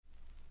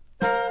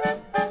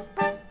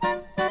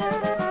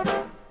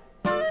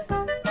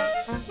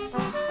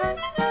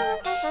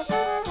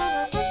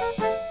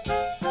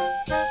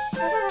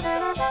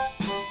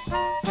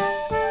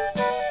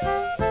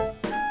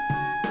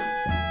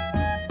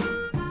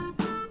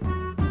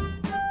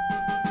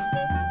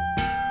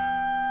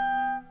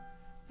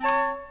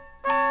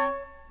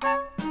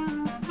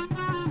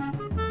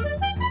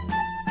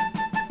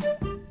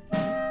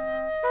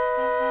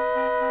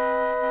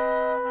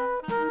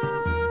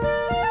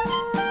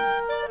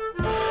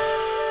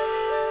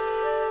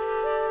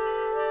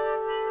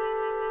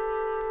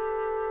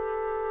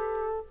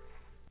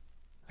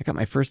I got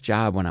my first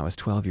job when I was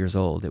 12 years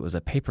old. It was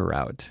a paper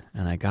route,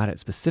 and I got it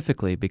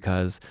specifically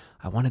because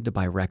I wanted to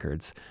buy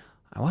records.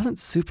 I wasn't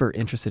super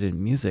interested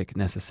in music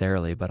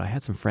necessarily, but I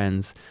had some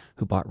friends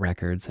who bought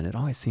records, and it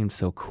always seemed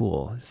so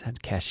cool. It just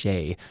had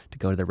cachet to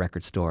go to the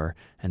record store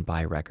and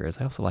buy records.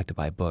 I also like to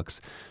buy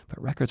books,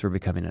 but records were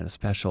becoming a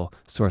special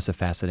source of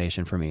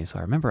fascination for me. So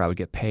I remember I would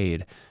get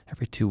paid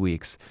every 2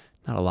 weeks.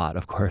 Not a lot,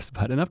 of course,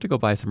 but enough to go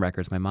buy some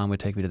records. My mom would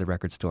take me to the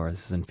record store.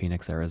 This is in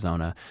Phoenix,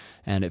 Arizona.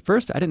 And at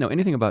first, I didn't know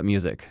anything about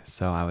music,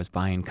 so I was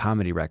buying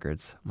comedy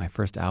records. My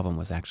first album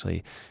was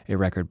actually a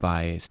record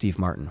by Steve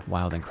Martin,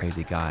 Wild and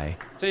Crazy Guy.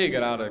 Say you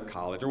get out of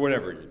college or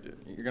whatever you do.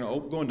 You're going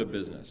to go into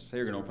business. Say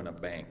you're going to open a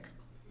bank.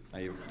 Now,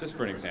 just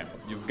for an example,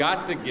 you've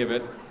got to give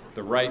it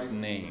the right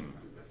name.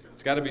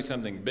 It's got to be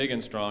something big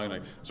and strong,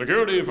 like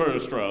Security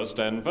First Trust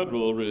and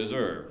Federal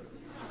Reserve.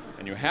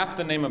 And you have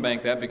to name a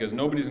bank that because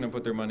nobody's going to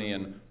put their money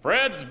in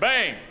Fred's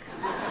Bank.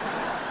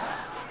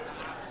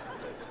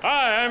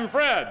 Hi, I'm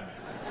Fred.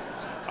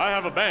 I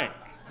have a bank.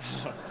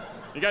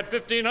 You got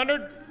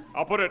 1,500?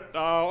 I'll put it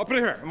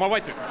here in my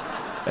white suit.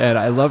 And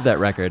I loved that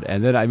record.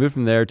 And then I moved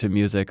from there to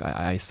music.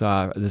 I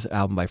saw this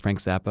album by Frank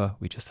Zappa.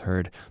 We just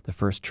heard the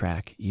first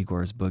track,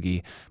 Igor's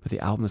Boogie, but the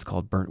album is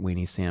called Burnt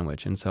Weenie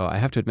Sandwich. And so I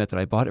have to admit that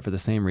I bought it for the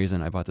same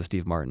reason I bought the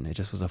Steve Martin. It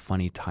just was a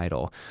funny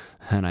title,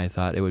 and I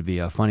thought it would be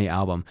a funny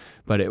album,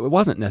 but it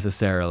wasn't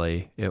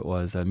necessarily. It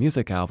was a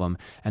music album,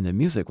 and the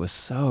music was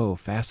so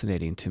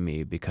fascinating to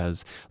me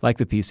because, like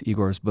the piece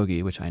Igor's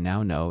Boogie, which I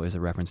now know is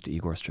a reference to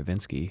Igor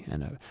Stravinsky,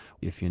 and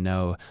if you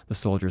know The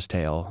Soldier's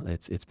Tale,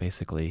 it's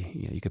basically,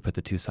 you could put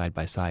the two side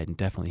by side and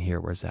definitely hear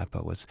where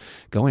Zappa was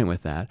going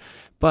with that.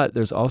 But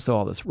there's also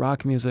all this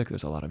rock music.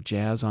 There's a lot of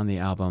jazz on the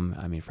album.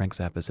 I mean, Frank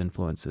Zappa's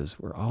influences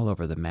were all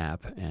over the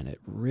map, and it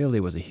really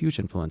was a huge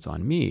influence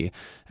on me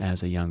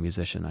as a young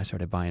musician. I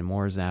started buying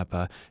more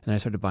Zappa, and I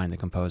started buying the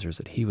composers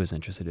that he was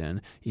interested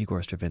in,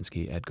 Igor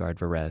Stravinsky, Edgard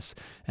Varese,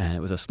 and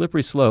it was a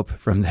slippery slope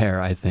from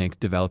there, I think,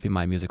 developing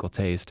my musical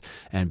taste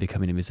and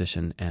becoming a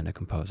musician and a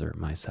composer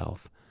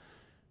myself.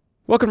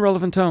 Welcome to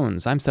Relevant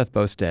Tones. I'm Seth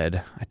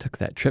Bosted. I took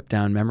that trip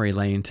down memory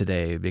lane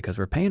today because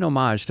we're paying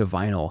homage to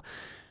vinyl.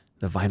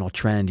 The vinyl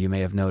trend, you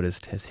may have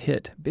noticed, has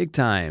hit big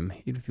time.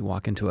 Even if you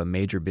walk into a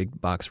major big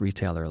box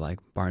retailer like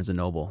Barnes &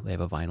 Noble, they have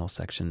a vinyl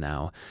section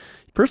now.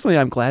 Personally,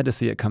 I'm glad to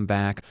see it come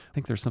back. I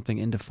think there's something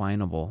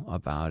indefinable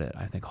about it.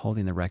 I think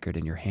holding the record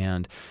in your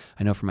hand.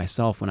 I know for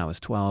myself, when I was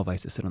 12, I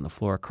used to sit on the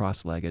floor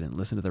cross-legged and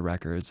listen to the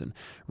records and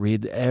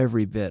read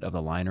every bit of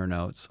the liner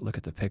notes, look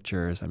at the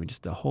pictures. I mean,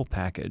 just the whole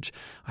package.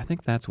 I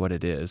think that's what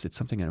it is. It's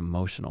something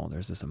emotional.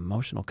 There's this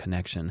emotional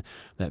connection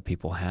that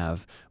people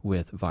have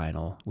with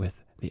vinyl,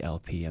 with the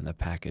LP and the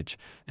package.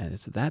 And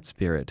it's that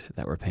spirit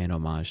that we're paying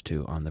homage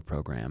to on the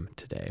program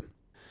today.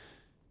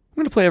 I'm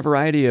going to play a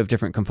variety of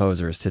different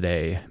composers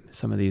today.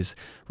 Some of these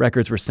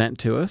records were sent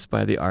to us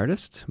by the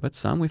artist, but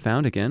some we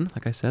found, again,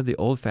 like I said, the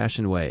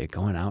old-fashioned way,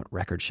 going out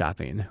record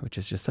shopping, which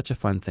is just such a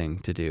fun thing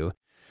to do.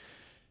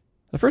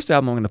 The first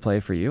album I'm going to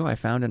play for you, I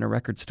found in a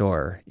record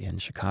store in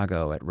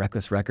Chicago at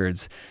Reckless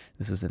Records.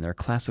 This is in their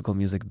classical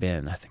music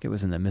bin. I think it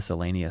was in the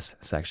miscellaneous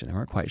section. They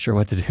weren't quite sure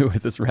what to do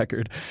with this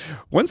record.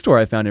 One store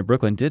I found in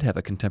Brooklyn did have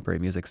a contemporary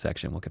music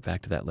section. We'll get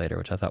back to that later,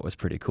 which I thought was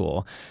pretty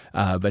cool.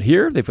 But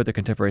here, they put the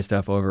contemporary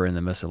stuff over in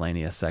the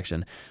miscellaneous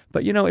section.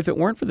 But, if it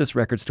weren't for this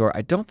record store,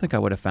 I don't think I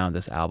would have found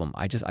this album.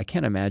 I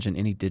can't imagine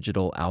any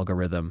digital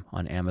algorithm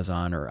on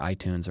Amazon or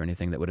iTunes or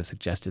anything that would have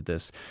suggested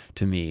this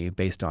to me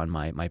based on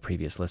my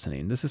previous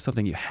listening. This is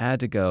something you had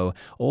to go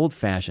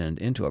old-fashioned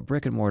into a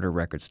brick-and-mortar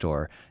record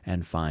store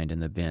and find in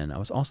the bin. I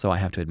was also, I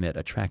have to admit,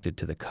 attracted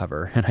to the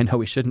cover. And I know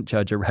we shouldn't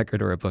judge a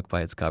record or a book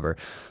by its cover,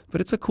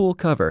 but it's a cool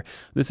cover.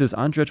 This is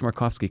Andrzej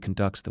Markowski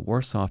conducts the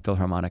Warsaw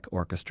Philharmonic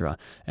Orchestra,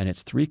 and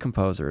it's three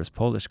composers,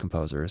 Polish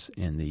composers,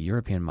 in the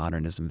European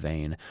modernism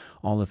vein,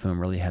 all of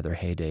whom really had their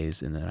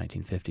heydays in the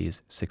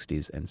 1950s,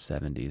 60s, and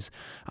 70s.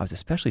 I was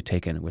especially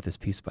taken with this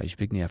piece by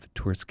Zbigniew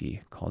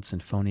Tursky called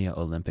Sinfonia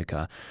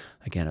Olimpica.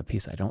 Again, a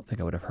piece I don't think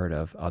I would have heard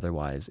of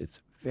otherwise. It's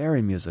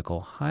very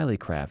musical, highly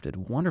crafted,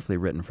 wonderfully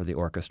written for the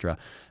orchestra.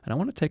 And I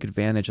want to take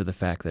advantage of the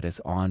fact that it's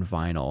on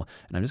vinyl.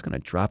 And I'm just going to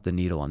drop the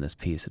needle on this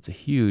piece. It's a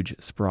huge,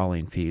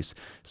 sprawling piece.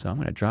 So I'm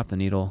going to drop the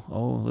needle, a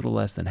little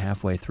less than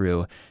halfway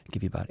through, and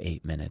give you about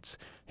 8 minutes.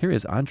 Here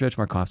is Andrzej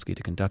Markowski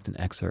to conduct an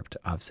excerpt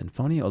of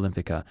Sinfonia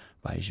Olimpica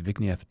by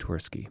Zbigniew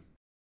Tursky.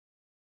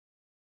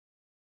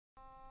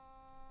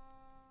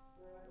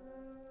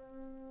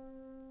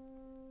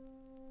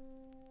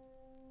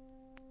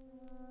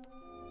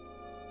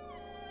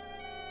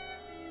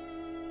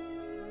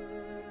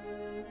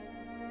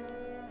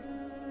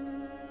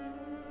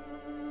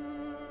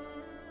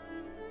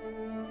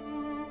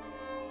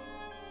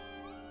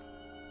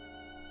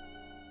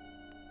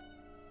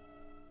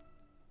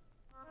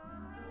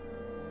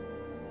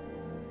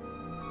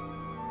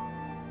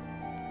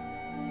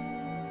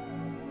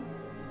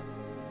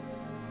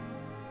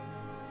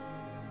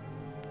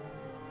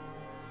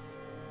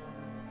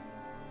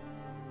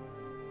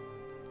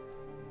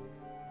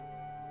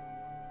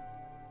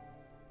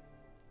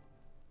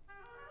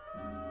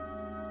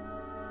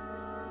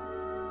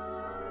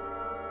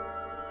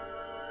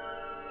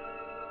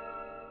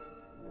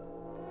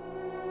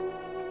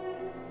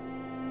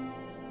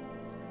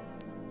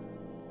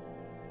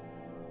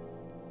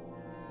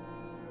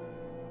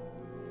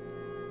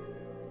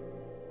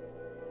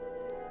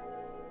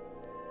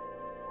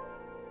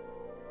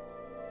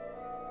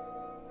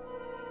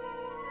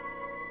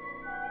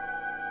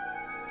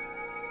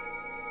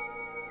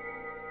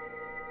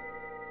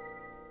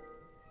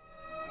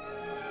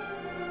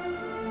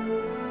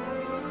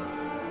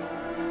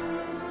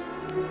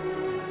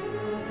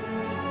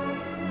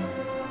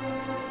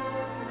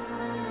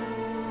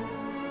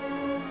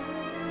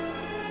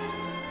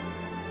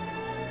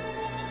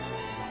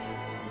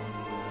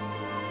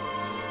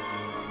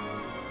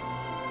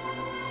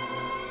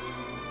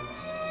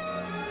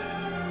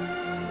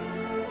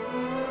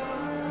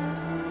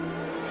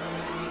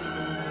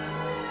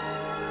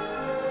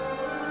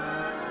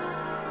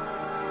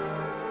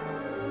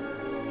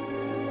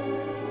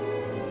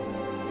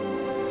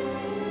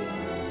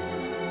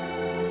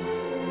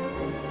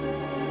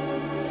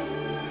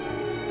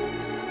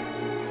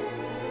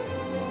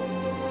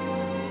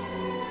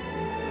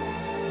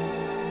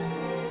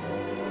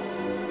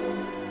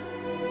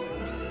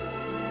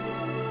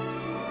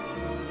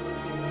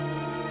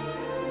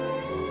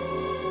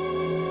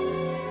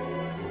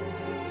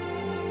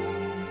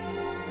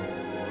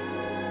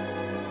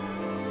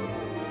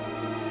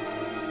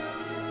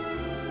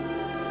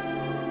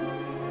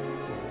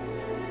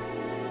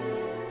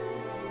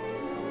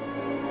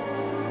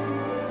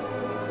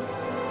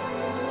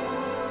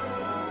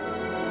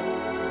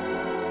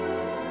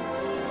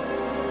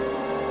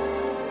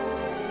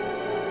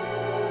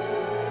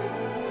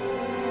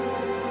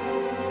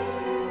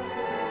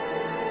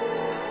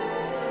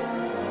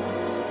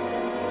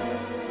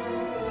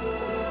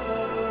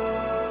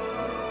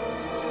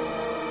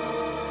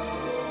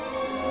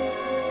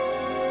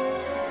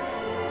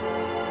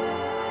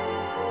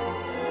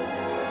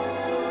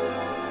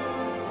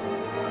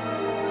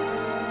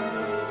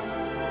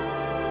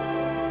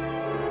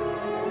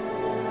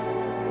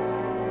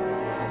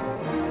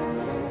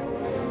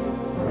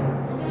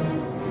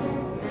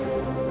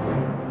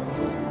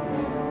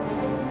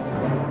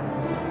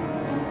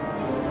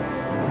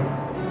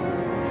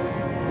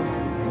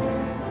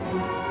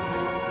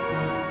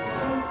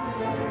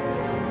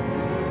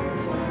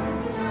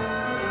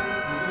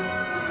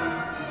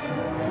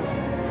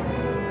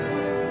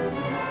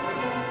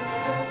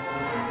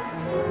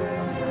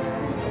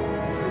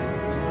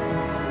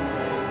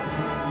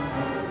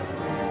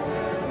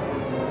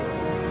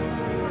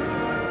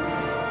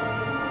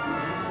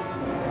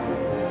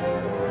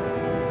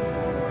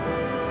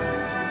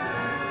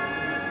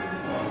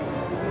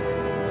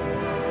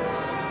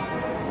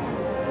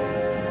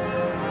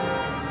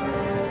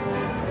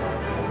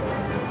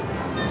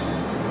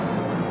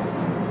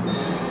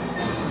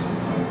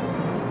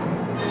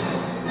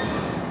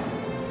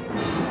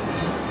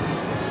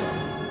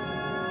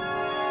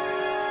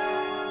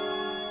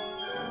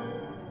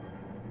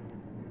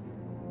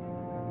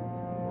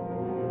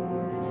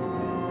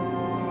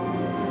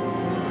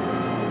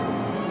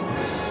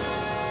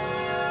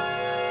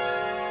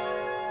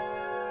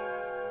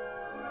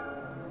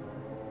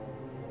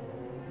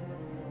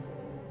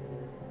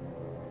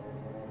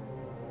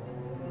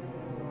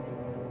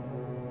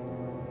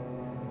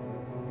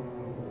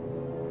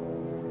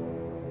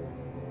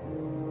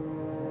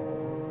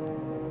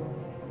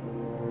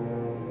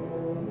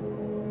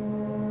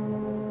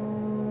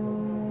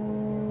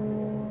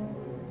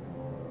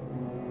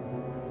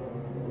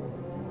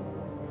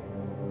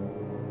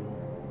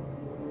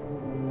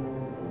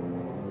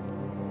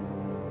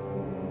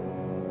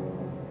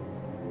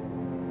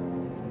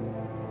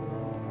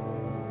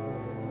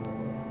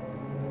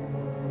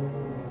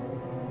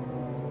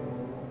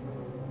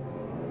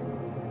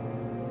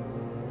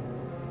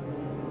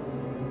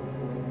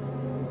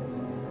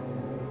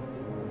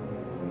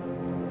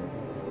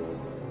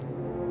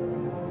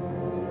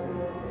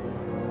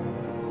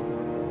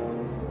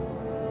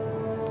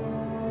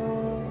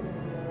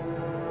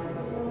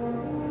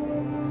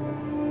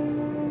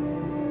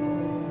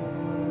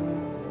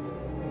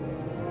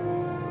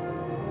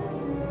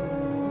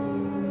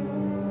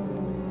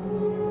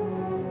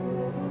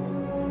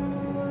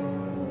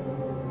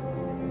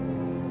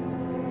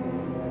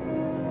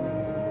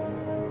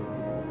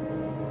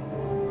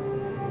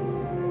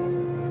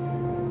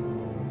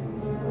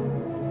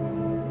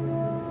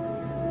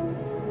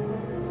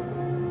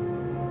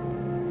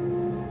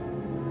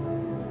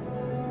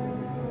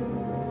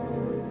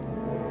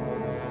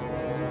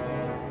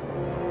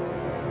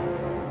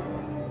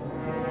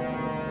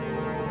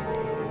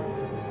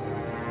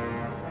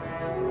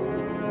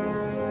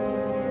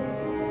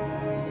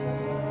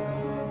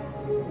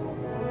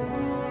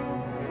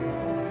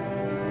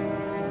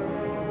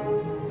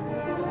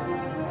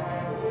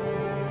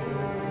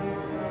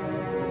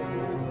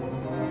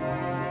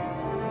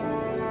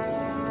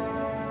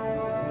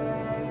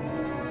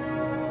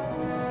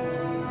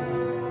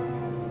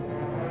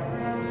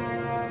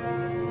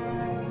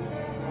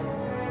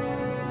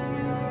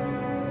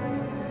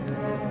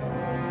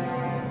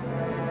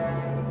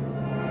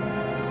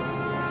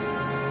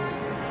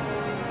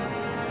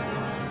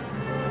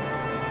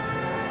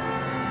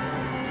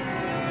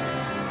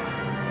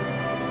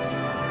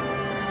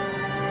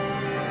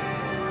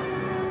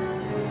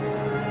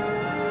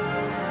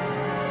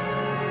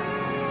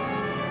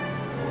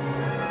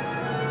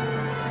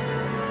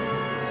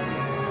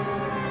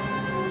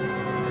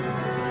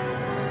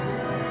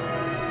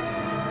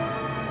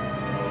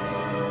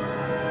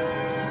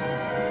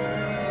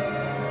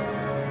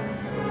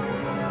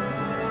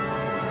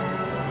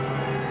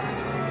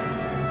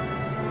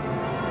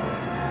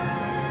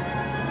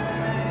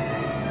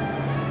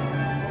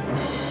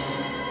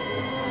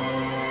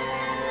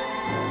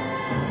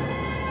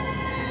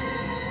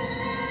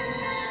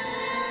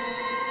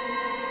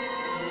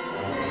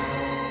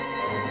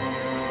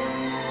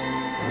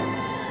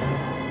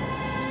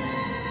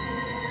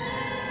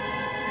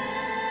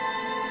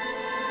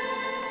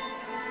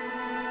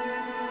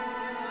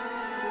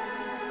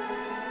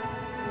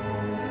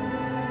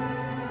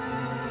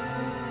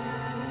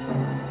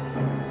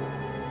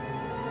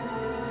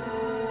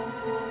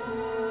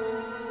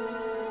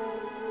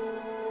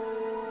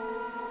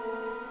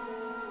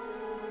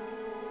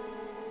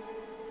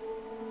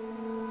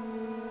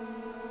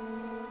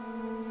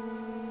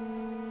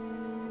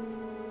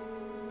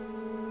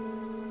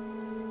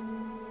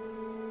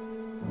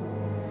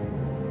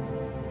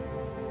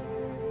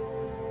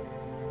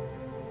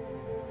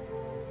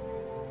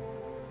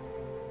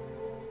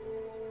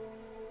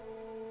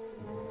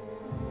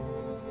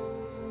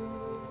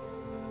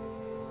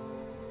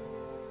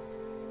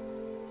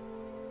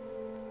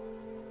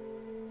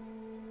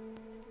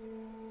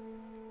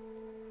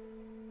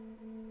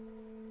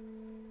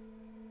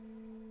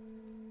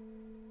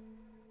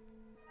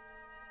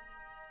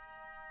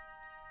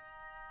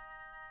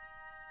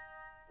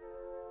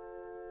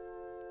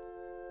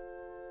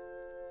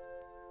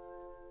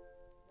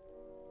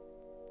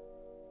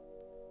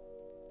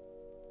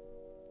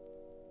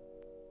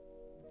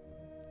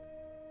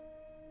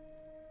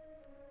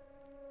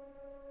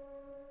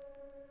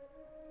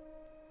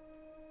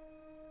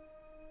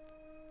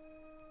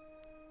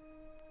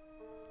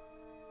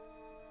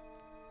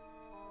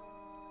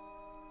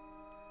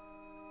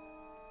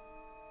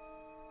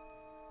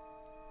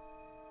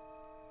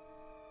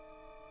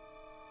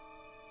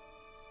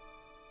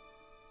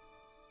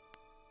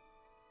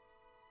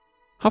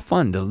 How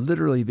fun to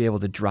literally be able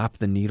to drop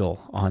the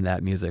needle on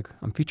that music.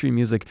 I'm featuring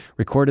music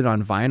recorded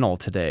on vinyl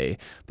today,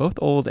 both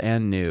old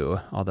and new,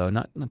 although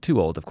not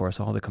too old, of course.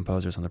 All the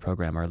composers on the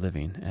program are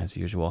living, as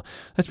usual.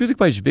 That's music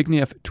by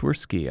Zbigniew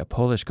Turski, a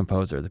Polish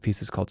composer. The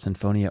piece is called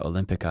Sinfonia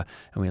Olimpica,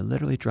 and we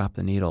literally dropped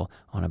the needle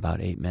on about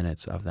 8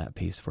 minutes of that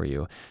piece for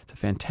you. It's a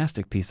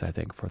fantastic piece, I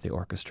think, for the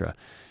orchestra.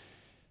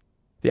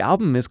 The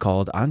album is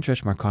called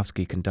Andrzej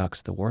Markowski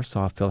Conducts the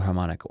Warsaw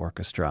Philharmonic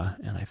Orchestra,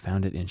 and I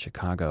found it in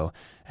Chicago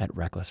at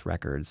Reckless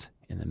Records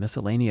in the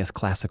miscellaneous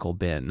classical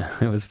bin.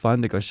 It was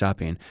fun to go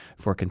shopping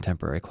for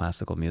contemporary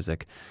classical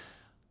music.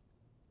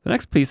 The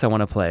next piece I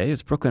want to play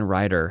is Brooklyn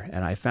Rider,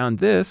 and I found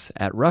this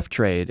at Rough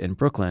Trade in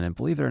Brooklyn, and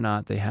believe it or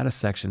not, they had a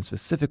section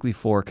specifically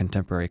for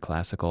contemporary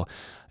classical.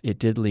 It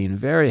did lean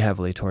very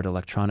heavily toward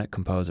electronic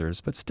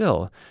composers, but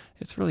still,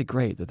 it's really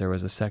great that there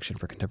was a section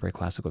for contemporary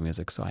classical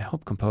music. So I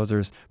hope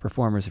composers,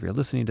 performers, if you're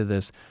listening to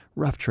this,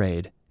 Rough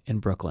Trade in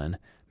Brooklyn,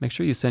 make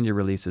sure you send your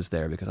releases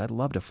there because I'd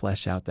love to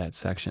flesh out that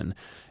section.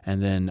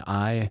 And then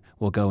I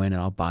will go in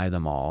and I'll buy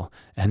them all.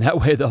 And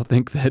that way they'll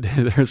think that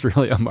there's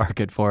really a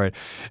market for it.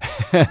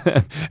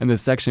 And the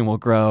section will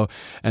grow.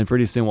 And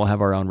pretty soon we'll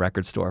have our own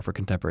record store for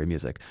contemporary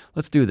music.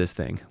 Let's do this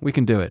thing. We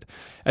can do it.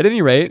 At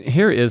any rate,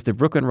 here is the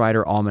Brooklyn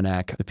Rider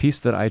Almanac. The piece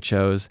that I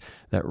chose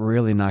that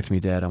really knocked me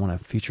dead, I want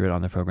to feature it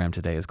on the program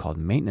today, is called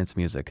Maintenance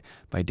Music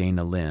by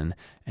Dana Lynn.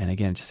 And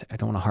again, I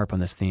don't want to harp on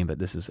this theme, but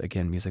this is,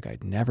 again, music I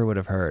never would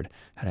have heard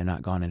had I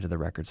not gone into the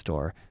record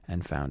store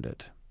and found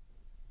it.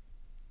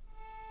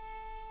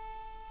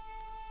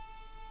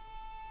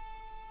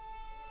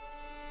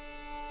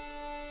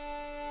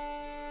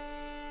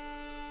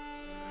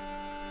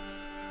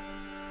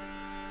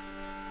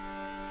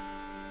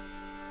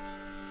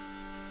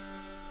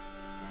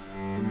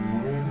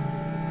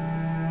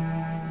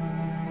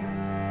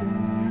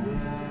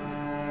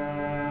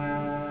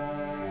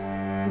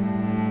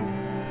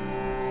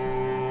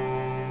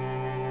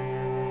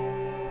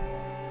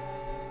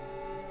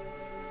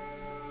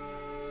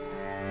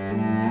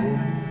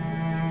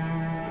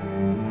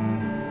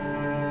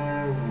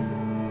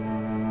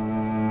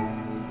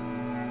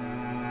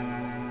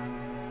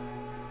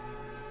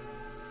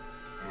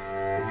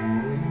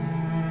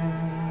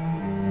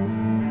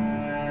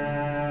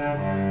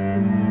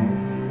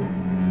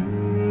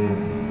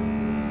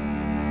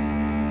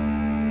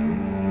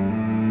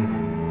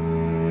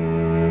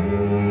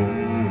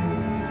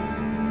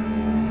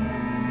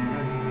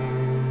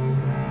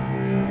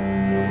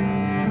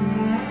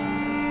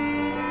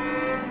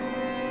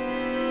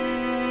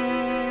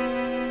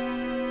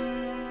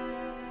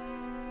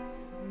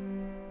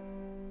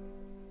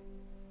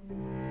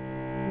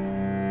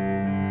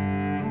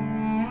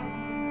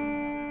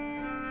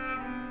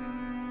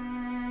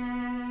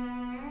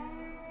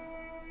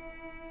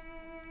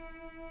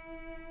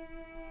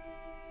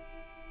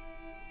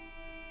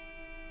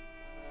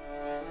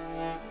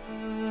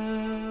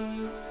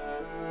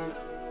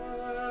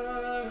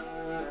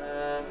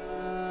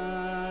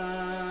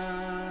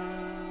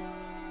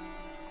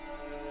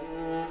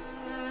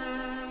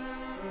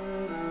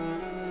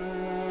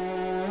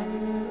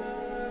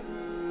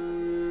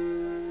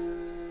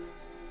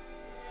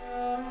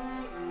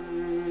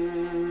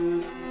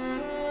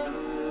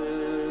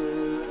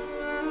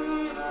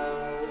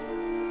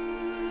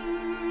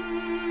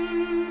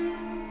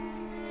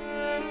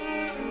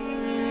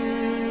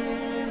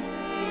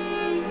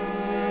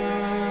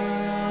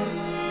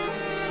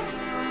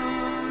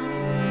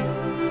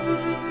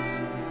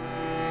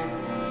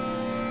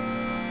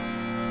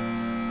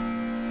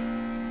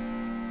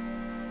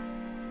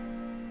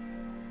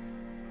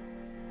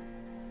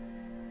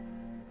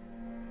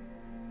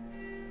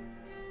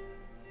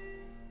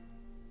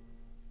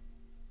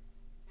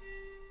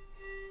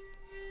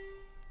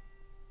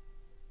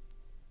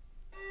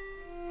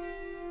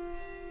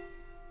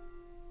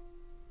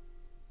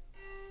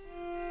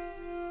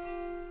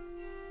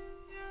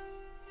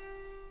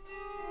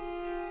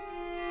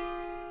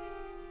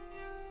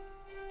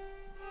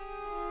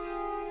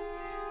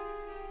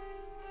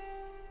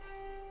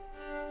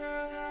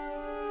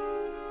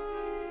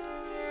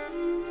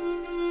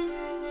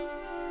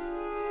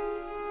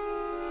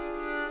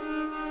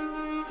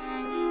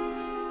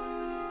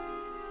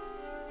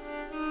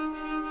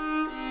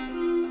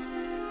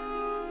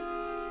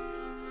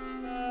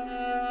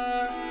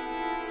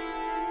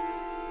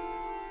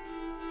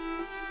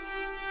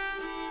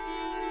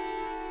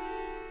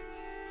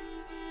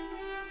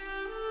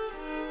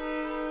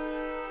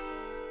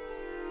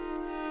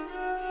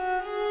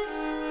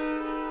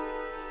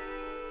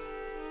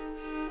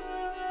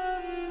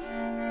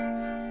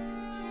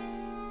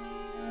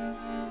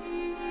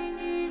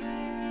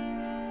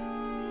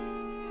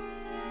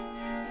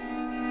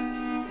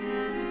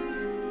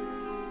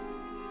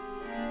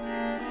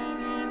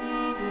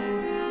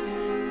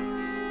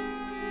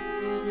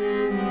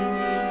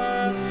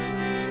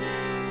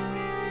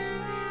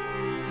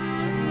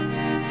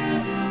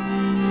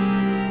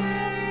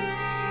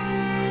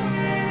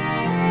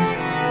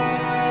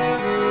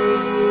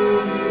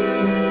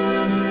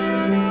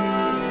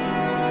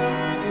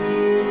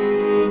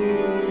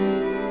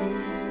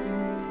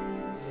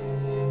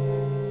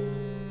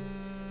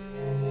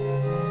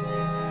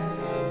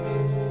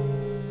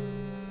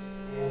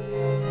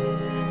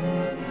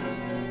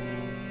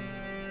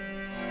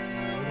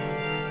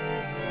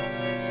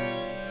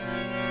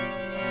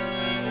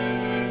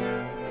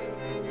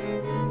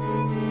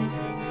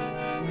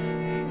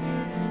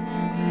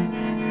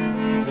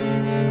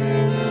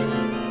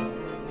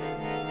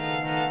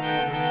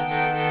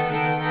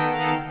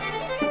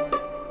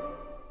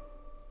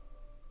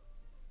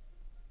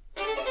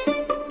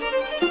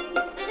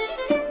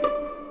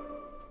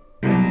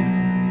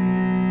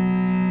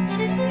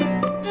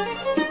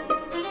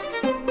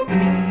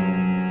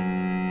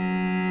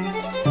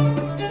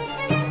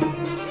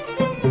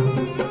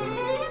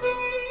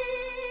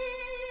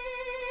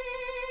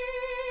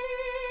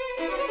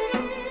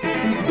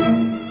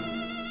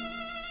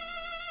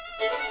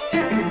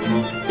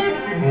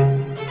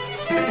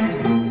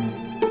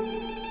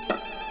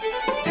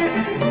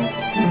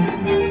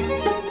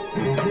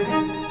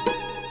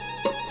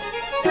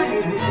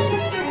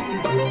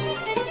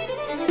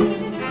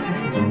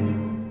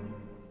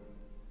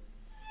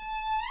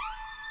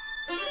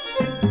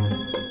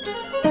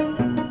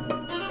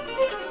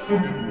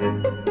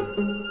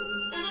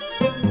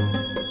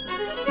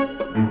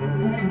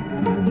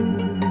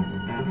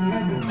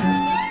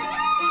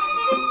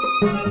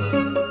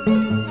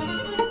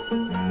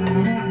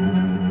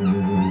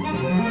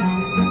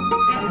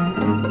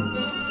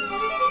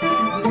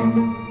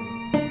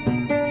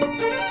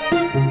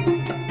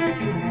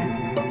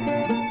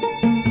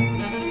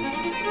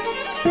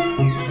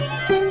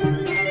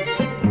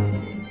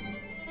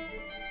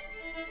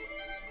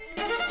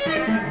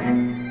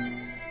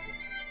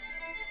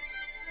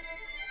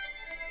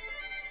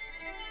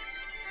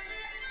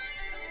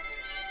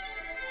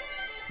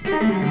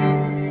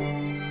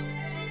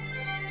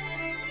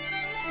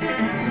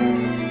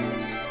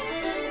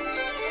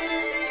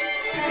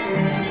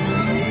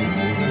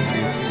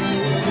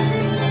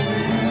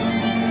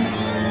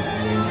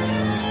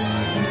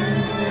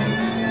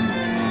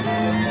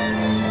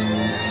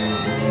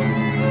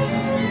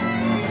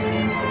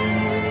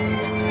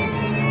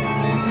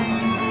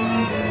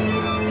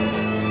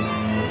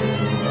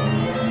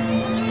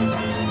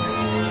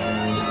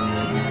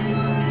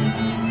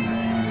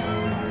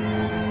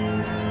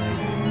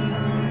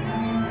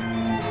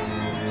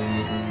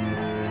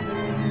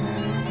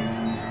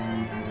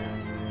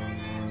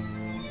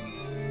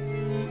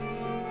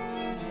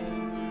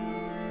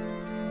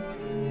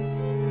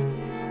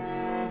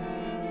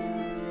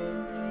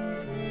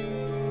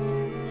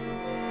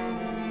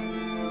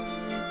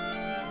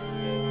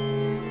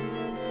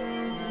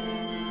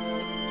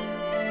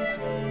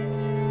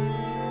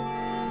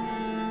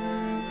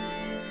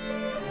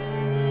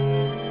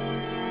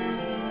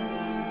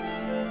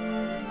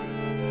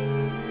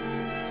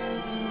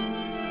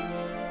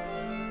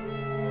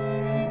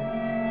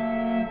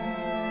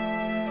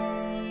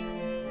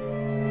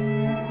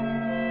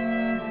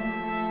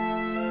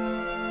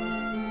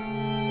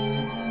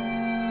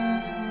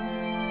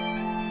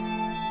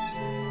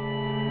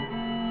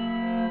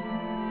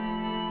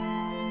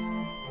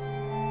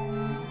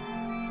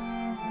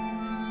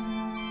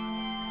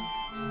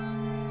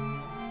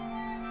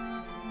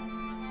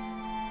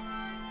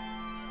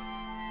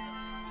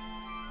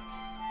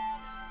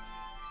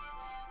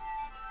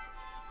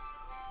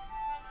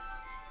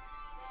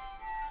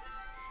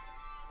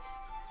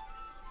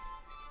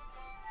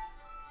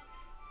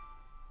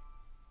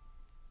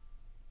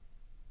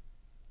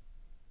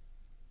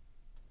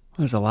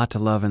 There's a lot to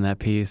love in that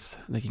piece.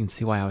 I think you can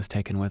see why I was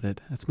taken with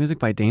it. It's music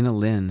by Dana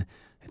Lynn.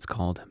 It's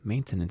called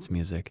Maintenance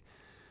Music.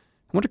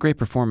 And what a great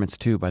performance,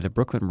 too, by the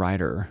Brooklyn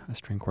Rider, a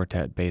string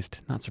quartet based,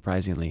 not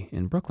surprisingly,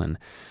 in Brooklyn.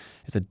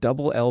 It's a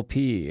double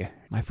LP.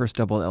 My first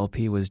double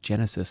LP was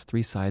Genesis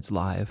 3 Sides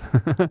Live.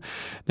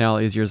 Now, all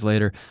these years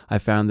later, I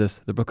found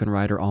the Brooklyn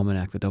Rider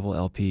Almanac, the double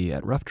LP,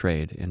 at Rough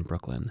Trade in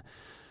Brooklyn.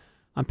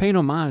 I'm paying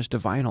homage to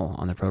vinyl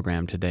on the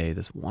program today,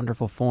 this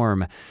wonderful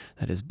form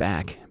that is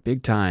back,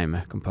 big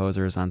time.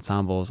 Composers,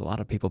 ensembles, a lot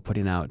of people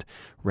putting out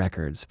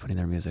records, putting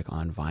their music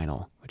on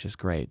vinyl, which is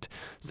great.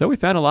 So we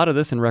found a lot of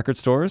this in record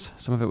stores.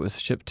 Some of it was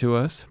shipped to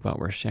us, but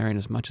we're sharing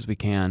as much as we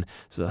can.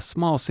 This is a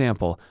small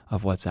sample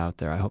of what's out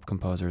there. I hope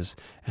composers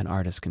and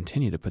artists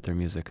continue to put their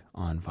music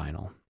on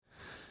vinyl.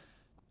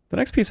 The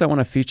next piece I want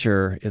to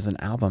feature is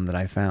an album that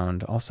I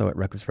found also at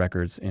Reckless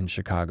Records in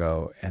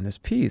Chicago, and this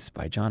piece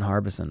by John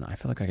Harbison, I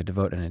feel like I could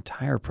devote an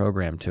entire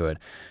program to it,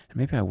 and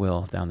maybe I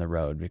will down the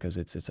road because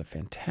it's a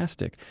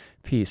fantastic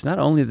piece. Not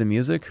only the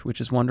music,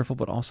 which is wonderful,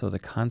 but also the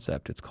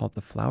concept. It's called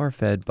The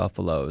Flower-Fed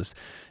Buffaloes,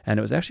 and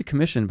it was actually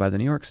commissioned by the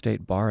New York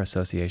State Bar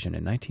Association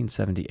in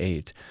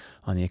 1978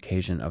 on the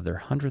occasion of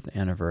their 100th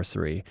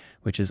anniversary,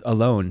 which is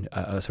alone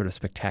a sort of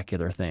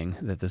spectacular thing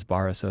that this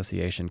bar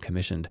association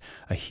commissioned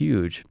a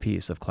huge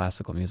piece of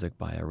classical music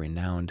by a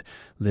renowned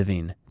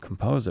living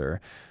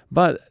composer.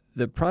 But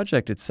the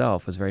project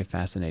itself was very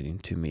fascinating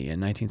to me. In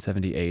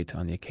 1978,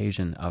 on the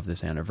occasion of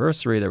this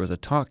anniversary, there was a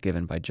talk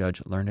given by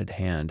Judge Learned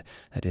Hand,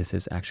 that is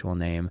his actual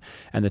name,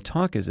 and the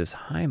talk is this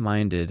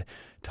high-minded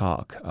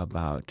talk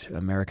about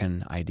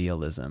American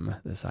idealism,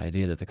 this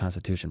idea that the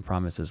Constitution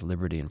promises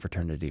liberty and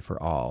fraternity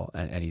for all,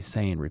 and he's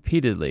saying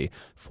repeatedly,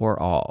 for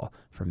all,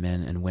 for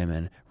men and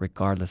women,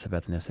 regardless of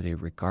ethnicity,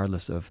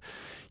 regardless of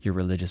your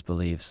religious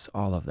beliefs,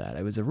 all of that.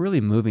 It was a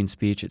really moving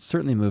speech. It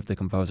certainly moved the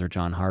composer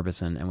John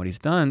Harbison, and what he's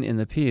done in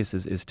the piece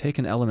is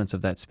taken elements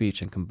of that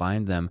speech and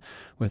combined them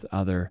with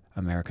other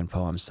American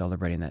poems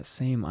celebrating that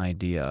same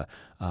idea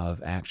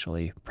of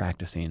actually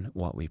practicing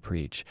what we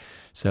preach.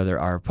 So there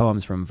are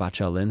poems from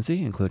Vachel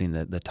Lindsay, including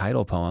the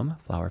title poem,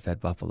 Flower-Fed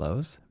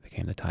Buffaloes,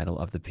 became the title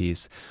of the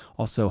piece.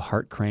 Also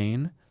Hart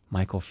Crane,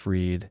 Michael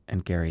Fried,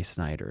 and Gary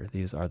Snyder.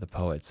 These are the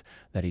poets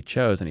that he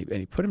chose, and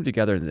he put them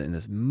together in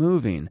this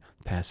moving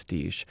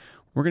pastiche.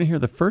 We're going to hear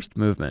the first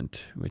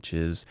movement, which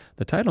is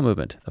the title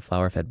movement, The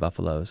Flower-Fed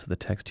Buffaloes. The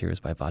text here is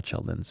by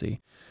Vachel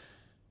Lindsay.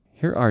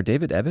 Here are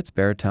David Evitz,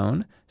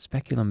 baritone,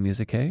 Speculum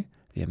Musicae,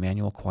 the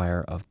Emmanuel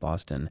Choir of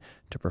Boston,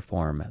 to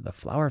perform The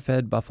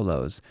Flower-Fed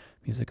Buffaloes,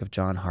 music of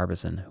John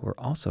Harbison, who we're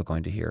also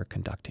going to hear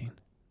conducting.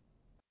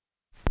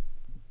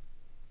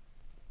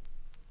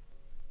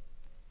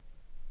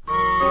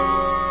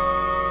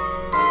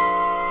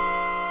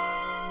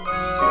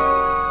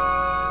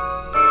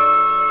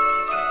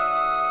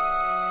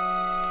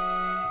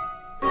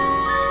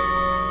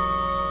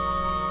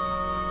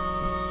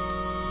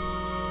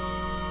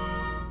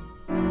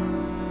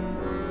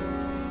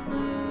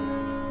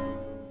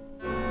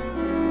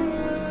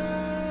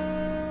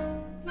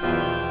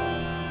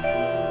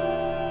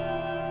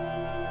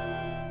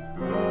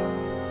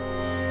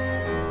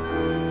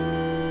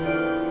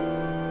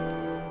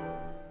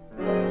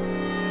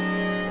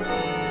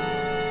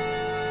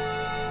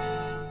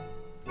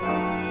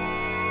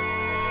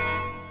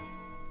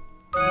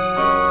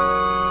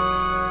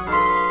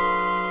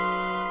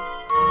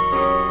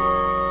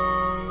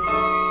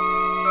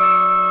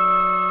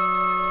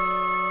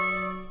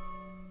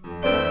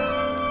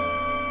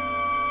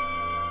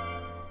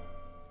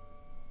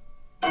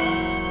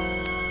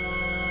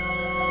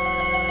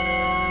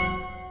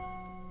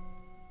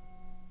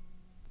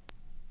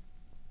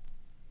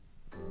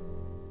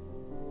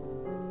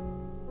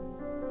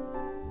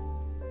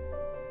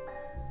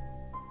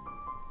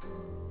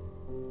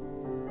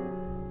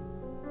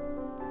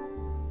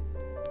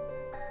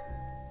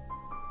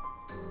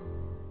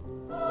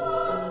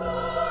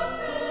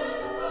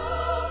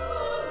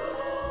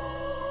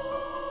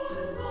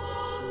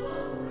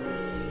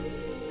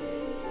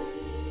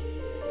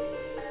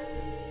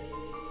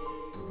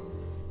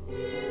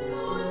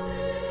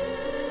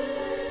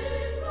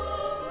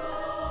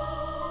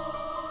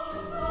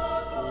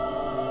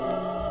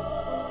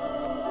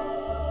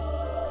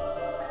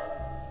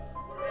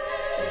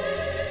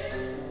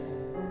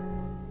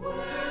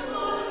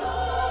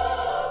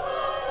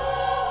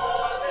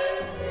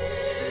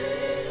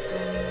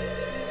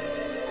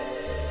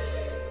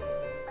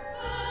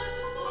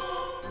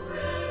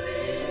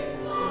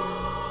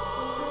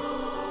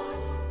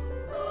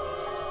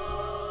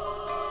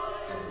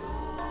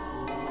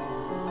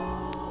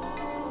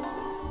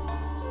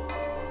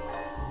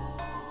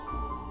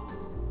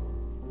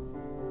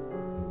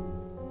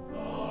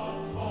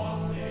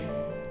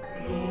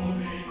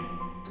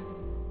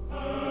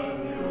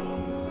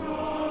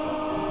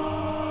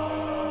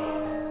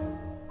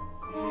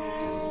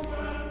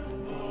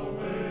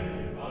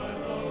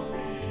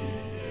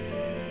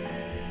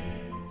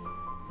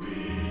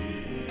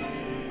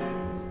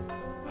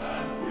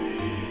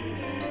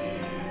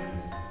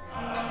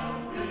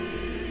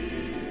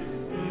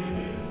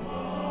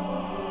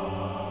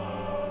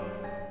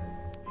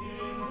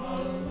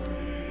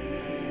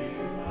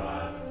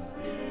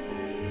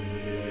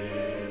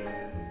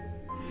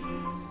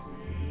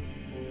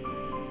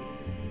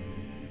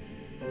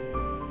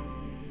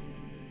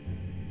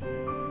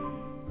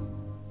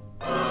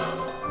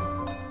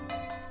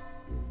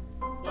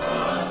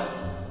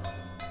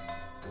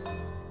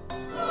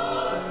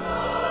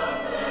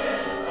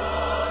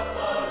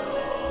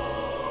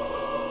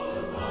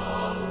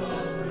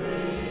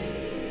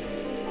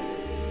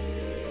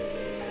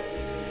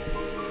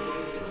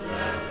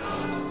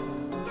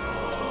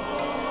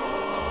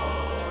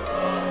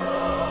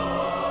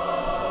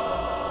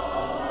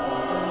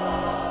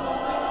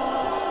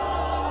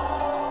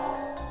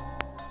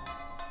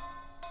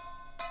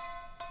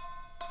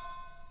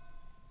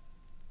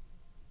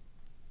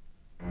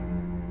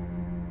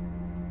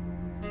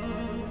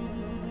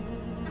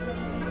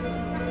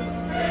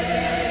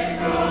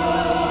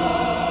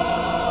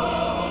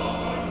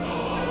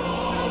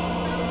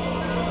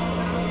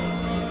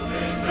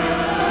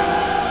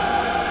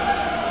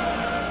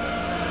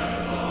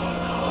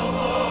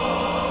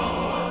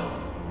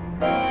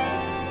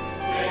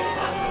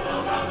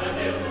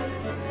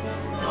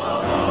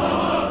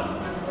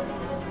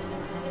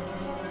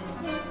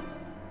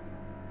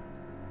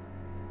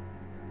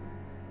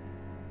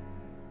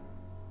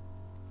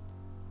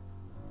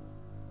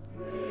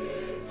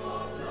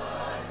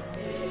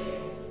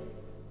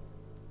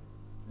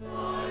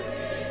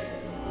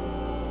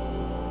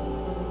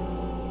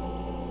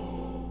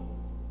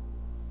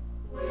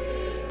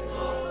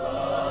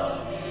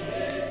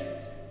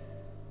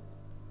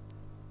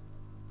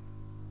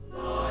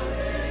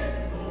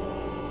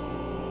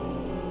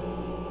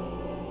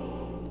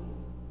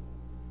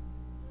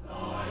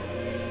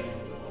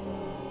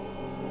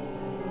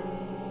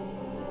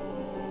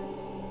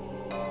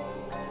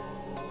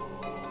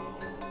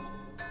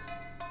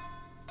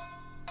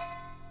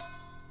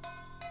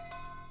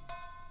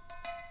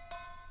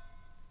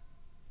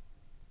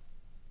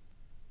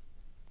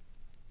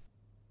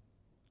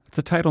 It's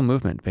a tidal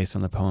movement based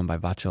on the poem by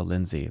Vachel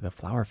Lindsay, The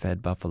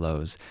Flower-Fed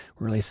Buffaloes.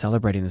 We're really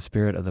celebrating the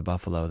spirit of the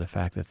buffalo, the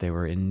fact that they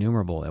were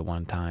innumerable at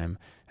one time,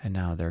 and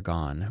now they're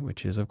gone,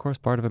 which is, of course,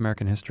 part of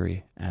American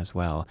history as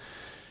well.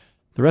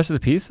 The rest of the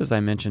piece, as I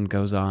mentioned,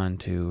 goes on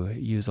to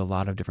use a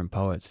lot of different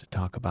poets to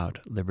talk about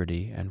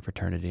liberty and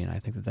fraternity, and I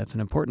think that that's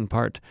an important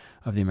part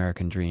of the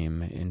American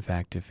dream. In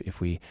fact, if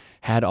we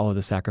had all of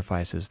the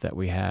sacrifices that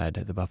we had,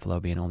 the buffalo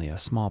being only a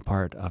small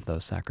part of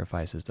those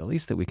sacrifices, the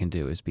least that we can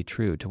do is be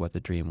true to what the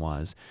dream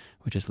was,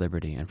 which is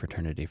liberty and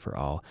fraternity for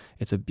all.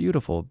 It's a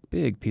beautiful,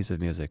 big piece of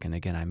music, and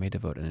again, I may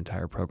devote an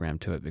entire program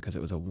to it because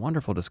it was a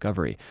wonderful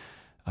discovery,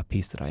 a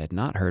piece that I had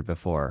not heard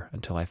before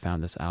until I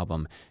found this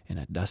album in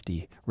a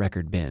dusty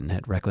record bin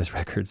at Reckless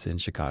Records in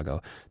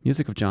Chicago.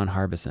 Music of John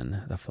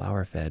Harbison, The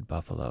Flower-Fed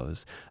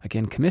Buffaloes.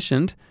 Again,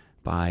 commissioned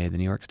by the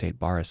New York State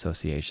Bar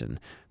Association,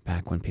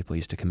 back when people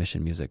used to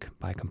commission music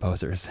by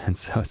composers. And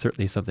so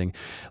certainly something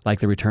like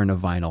the return of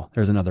vinyl.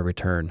 There's another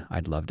return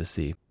I'd love to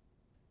see.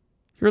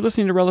 You're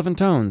listening to Relevant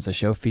Tones, a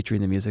show featuring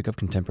the music of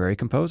contemporary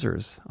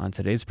composers. On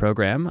today's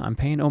program, I'm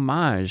paying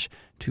homage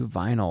to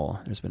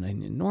vinyl. There's been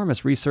an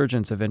enormous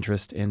resurgence of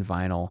interest in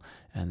vinyl,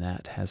 and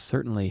that has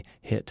certainly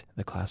hit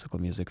the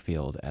classical music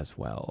field as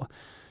well.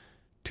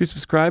 To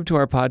subscribe to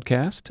our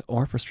podcast,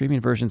 or for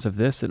streaming versions of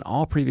this and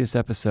all previous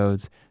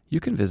episodes, you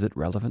can visit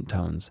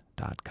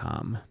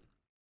relevanttones.com.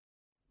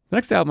 The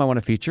next album I want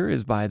to feature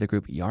is by the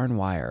group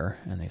Yarnwire,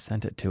 and they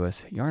sent it to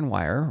us.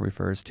 Yarnwire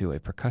refers to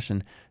a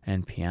percussion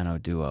and piano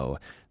duo.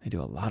 They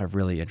do a lot of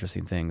really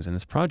interesting things, and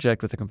this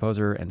project with the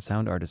composer and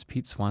sound artist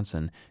Pete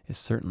Swanson is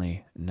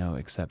certainly no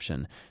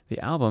exception. The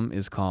album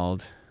is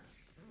called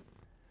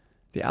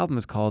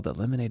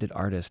Eliminated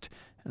Artist,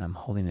 and I'm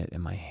holding it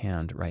in my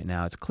hand right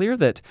now. It's clear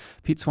that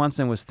Pete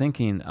Swanson was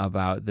thinking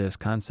about this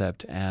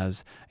concept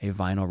as a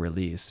vinyl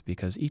release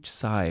because each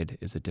side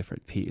is a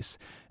different piece,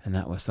 and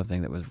that was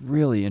something that was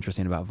really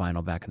interesting about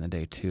vinyl back in the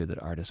day too,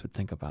 that artists would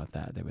think about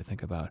that. They would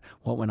think about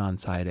what went on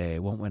side A,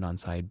 what went on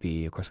side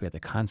B. Of course, we had the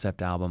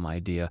concept album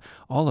idea.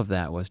 All of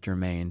that was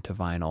germane to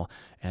vinyl,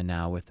 and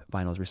now with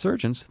vinyl's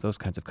resurgence, those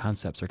kinds of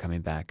concepts are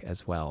coming back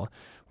as well.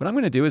 What I'm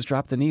going to do is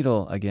drop the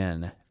needle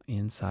again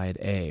inside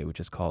A,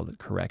 which is called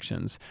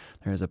Corrections.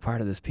 There is a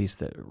part of this piece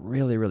that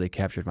really, really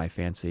captured my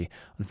fancy.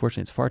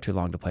 Unfortunately, it's far too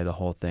long to play the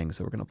whole thing,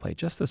 so we're going to play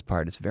just this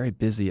part. It's very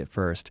busy at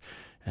first,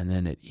 and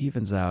then it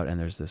evens out, and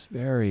there's this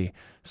very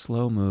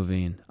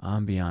slow-moving,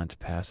 ambient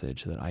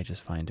passage that I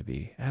just find to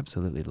be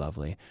absolutely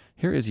lovely.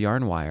 Here is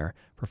Yarnwire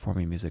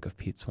performing music of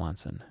Pete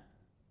Swanson.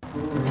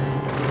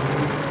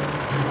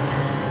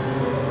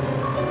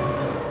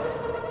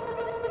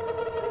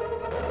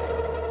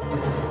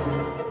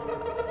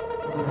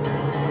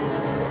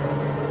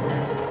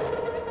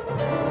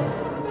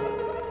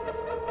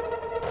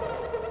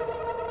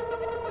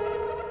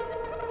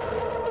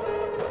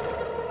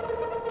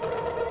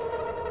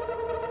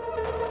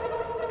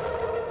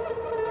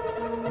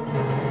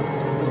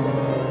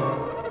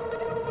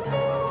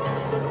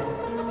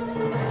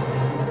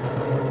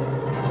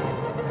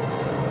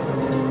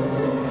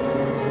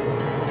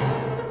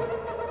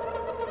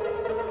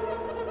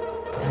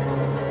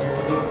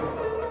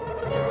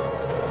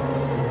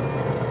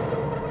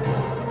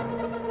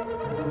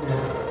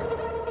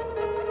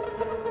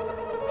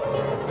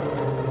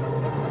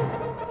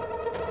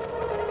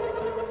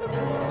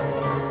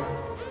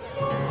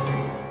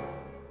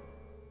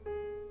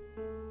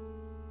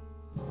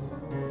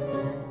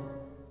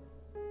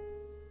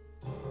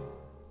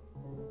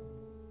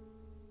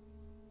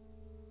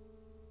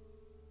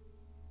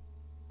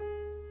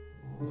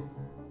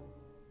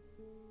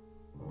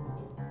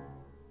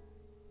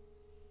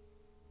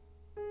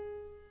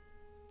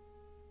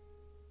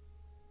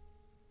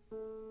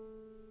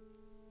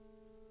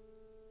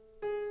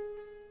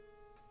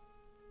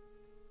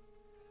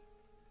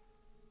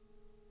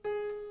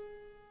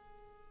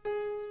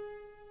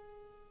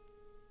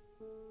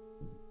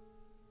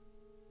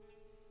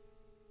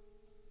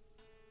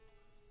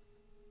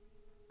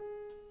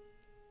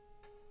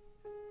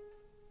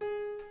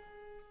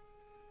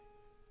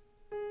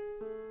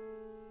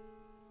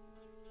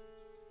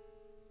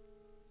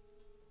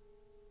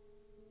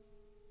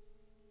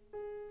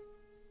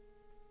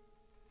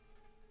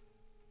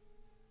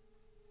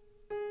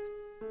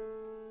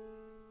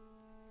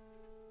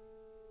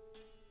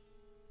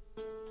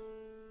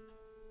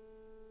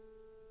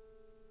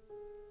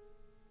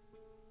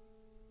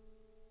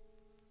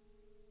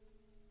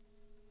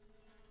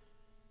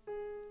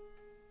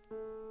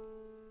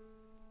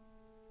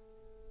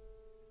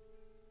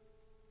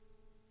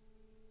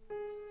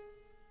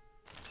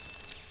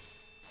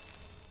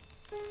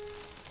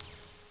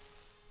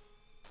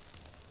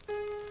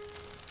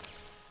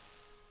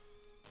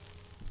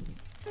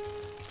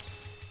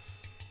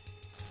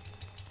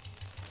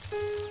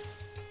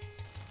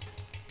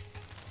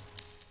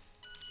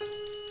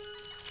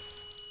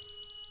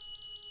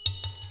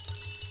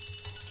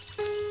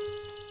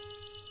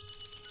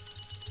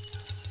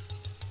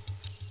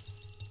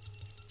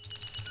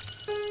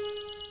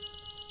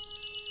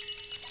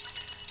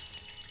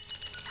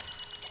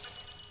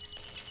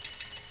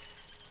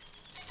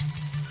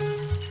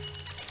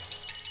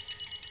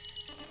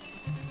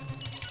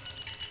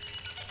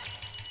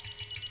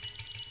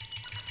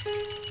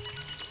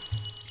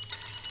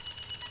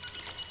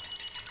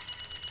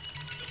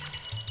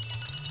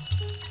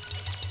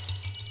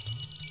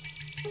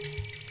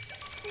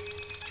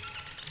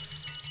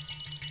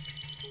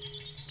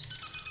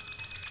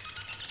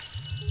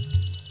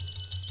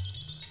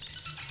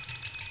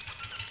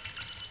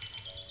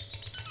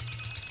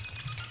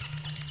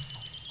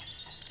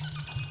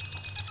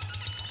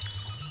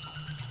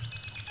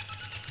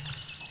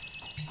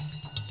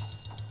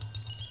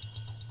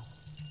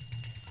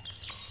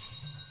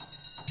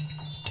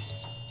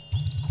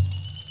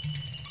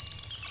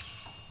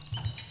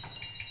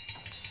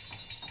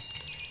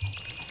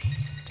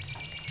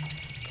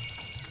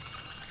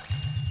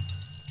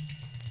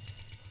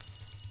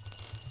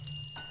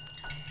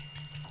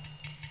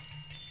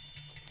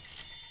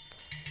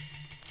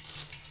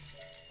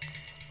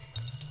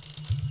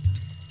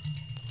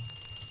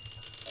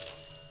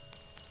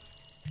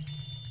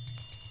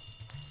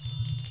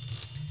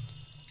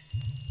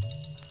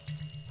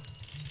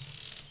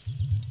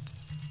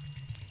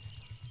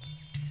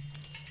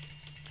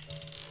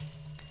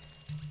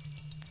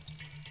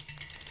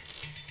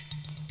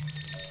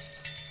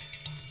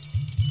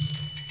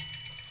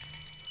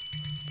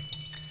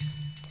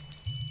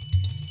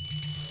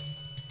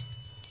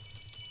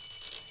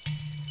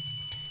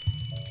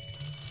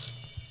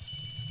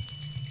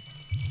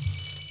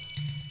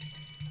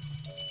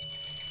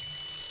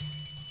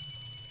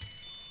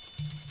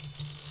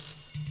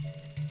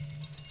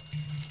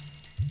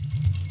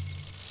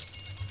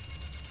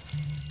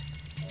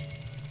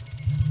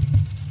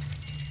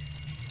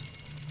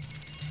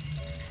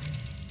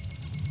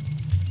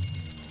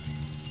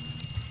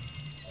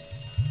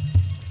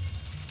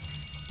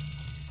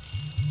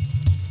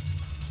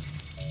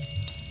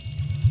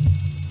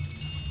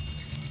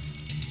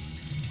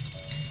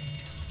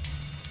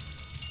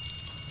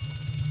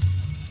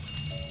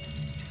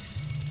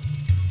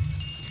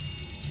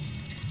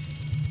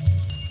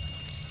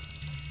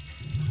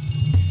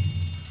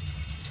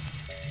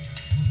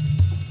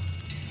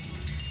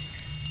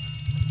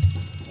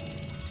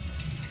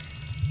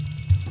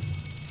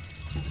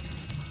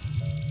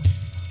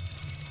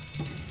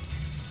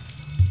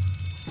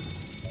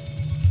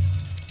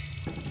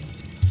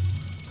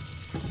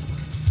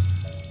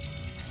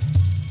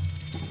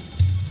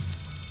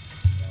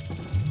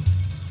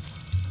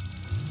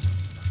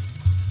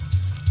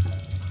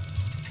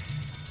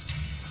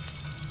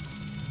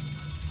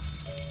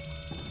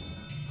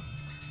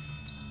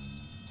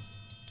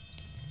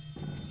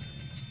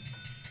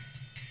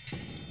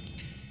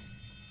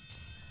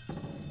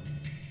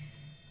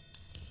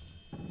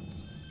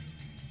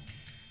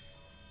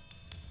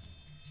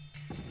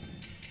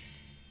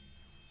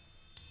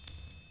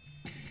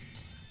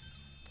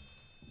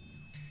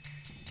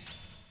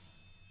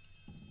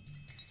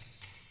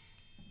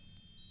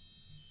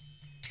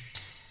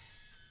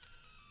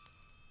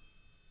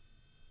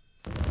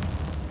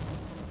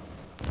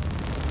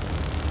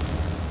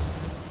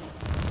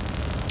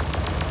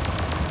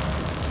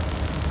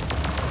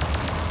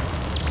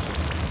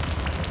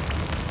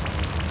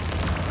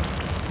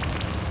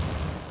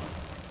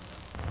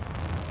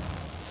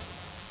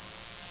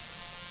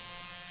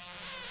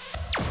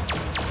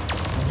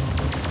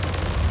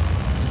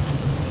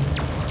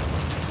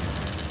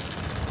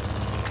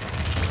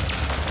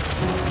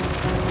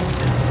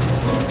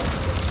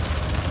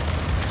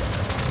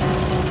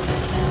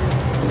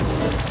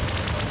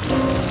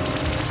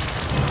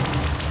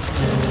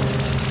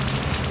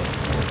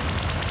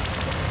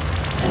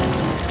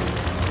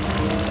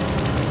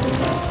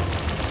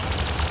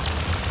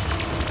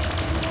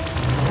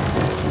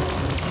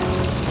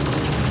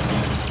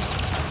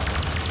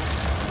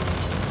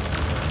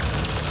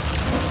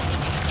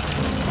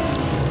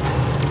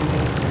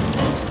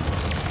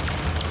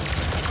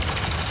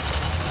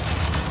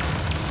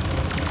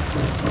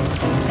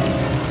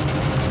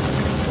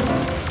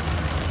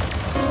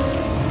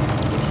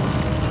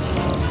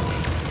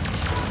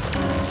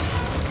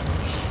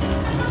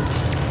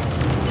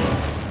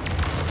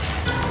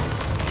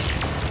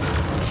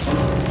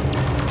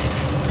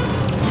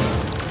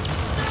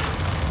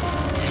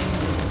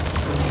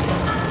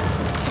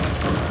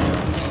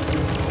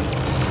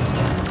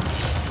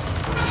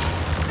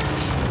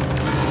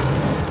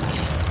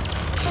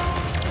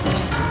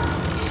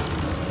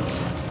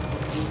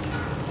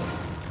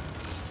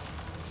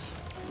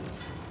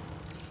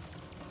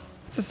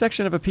 It's a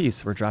section of a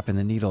piece. We're dropping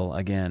the needle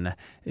again.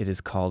 It is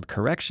called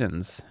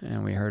Corrections,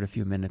 and we heard a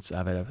few minutes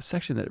of it, of a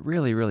section that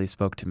really, really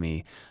spoke to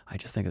me. I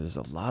just think there's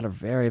a lot of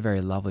very,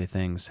 very lovely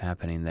things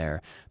happening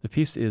there. The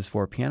piece is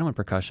for piano and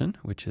percussion,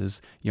 which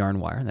is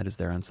Yarnwire, that is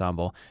their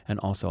ensemble, and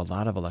also a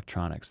lot of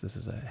electronics. This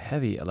is a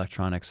heavy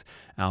electronics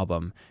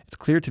album. It's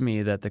clear to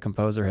me that the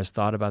composer has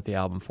thought about the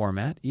album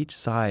format. Each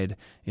side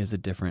is a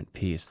different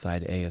piece.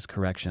 Side A is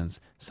Corrections,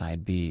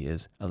 side B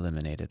is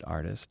Eliminated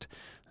Artist.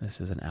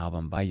 This is an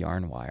album by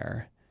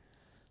Yarnwire.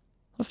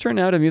 Let's turn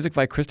now to music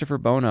by Christopher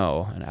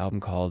Bono, an album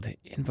called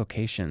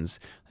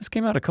Invocations. This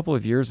came out a couple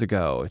of years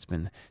ago. It's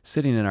been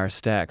sitting in our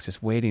stacks,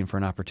 just waiting for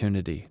an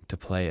opportunity to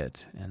play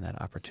it. And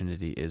that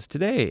opportunity is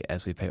today,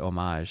 as we pay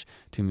homage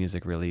to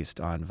music released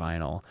on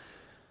vinyl.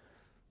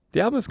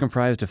 The album is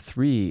comprised of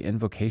 3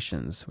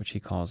 invocations, which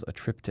he calls a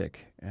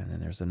triptych. And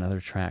then there's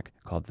another track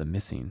called The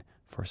Missing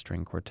for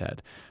string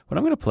quartet. What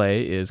I'm going to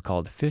play is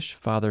called Fish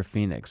Father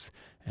Phoenix.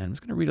 And I'm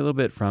just going to read a little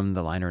bit from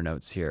the liner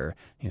notes here.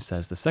 He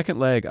says, the second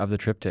leg of the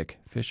triptych,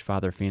 Fish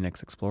Father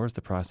Phoenix, explores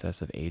the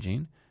process of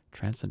aging,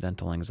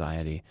 transcendental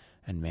anxiety,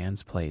 and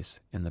man's place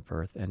in the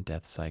birth and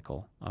death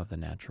cycle of the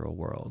natural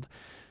world.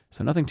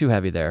 So nothing too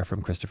heavy there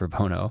from Christopher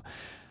Bono.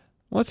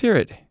 Let's hear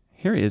it.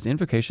 Here is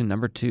Invocation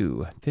number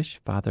 2,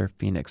 Fish Father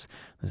Phoenix.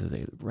 This is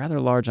a rather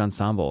large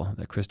ensemble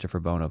that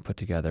Christopher Bono put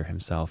together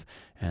himself,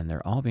 and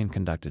they're all being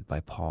conducted by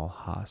Paul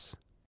Haas.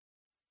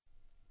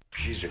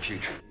 She's the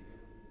future.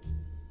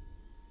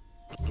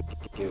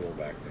 Plural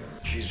back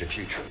then. She's the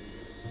future.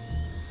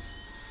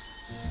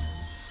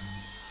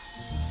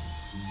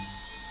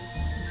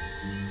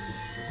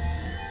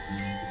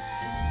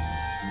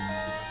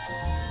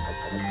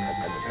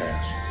 And the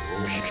past.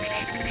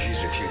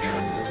 She's the future.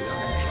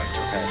 Like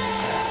the past.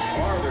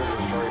 Or there's a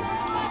story.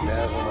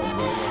 Dazzle and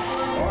Bowman.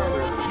 Or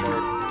there's a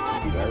story.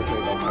 Never tell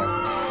you about that.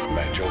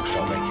 Bad jokes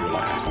don't make you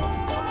laugh.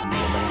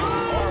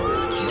 Or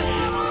there's a story.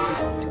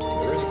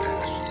 There is a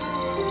past.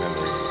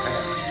 Memory of the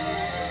past.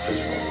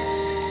 Physical.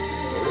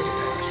 There is a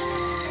past.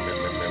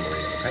 Memory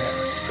of the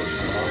past.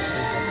 Physical.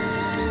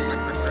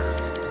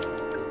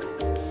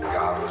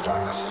 God was not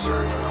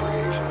necessary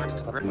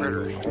for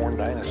creation. Horned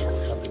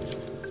dinosaurs.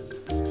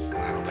 I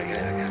don't think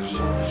anything has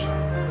souls.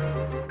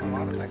 A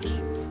lot of things,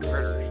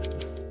 critters.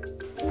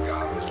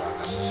 God was not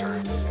necessary.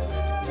 I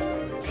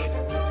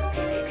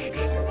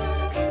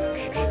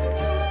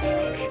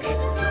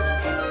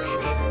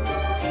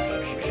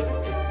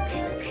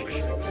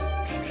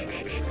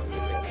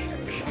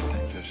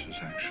think this is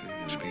actually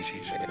a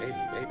species.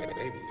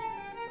 Babies.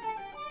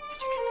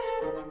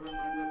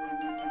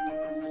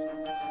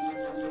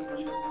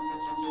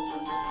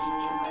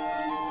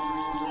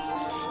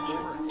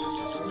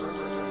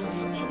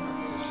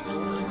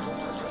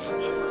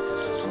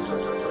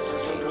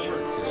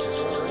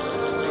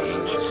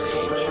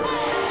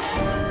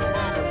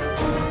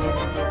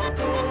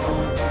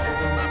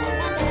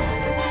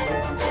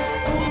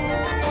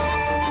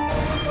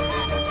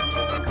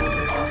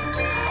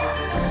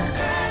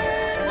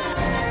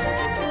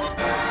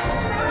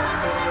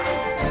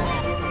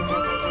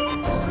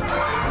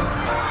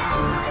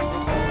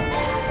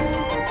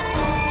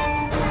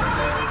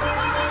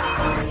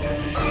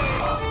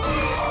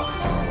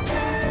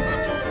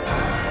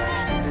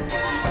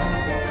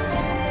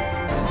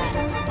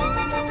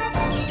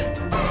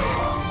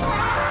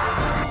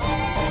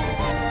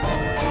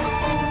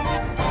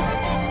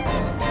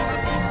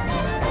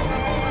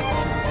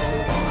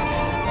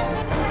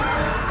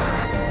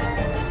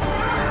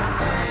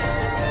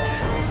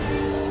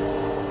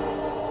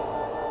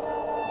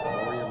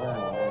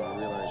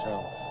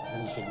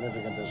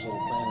 Insignificant this little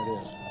planet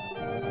is. I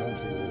don't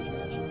think there's an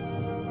answer.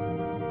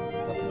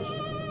 Puppets.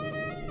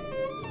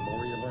 The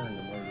more you learn,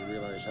 the more you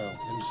realize how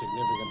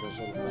insignificant this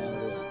little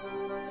planet is.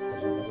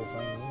 Because you'll never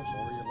find the answer.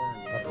 The more you learn,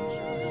 puppets.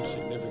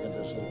 Insignificant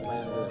this little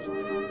planet is.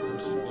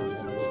 Insignificant this little planet is.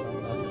 Insignificant.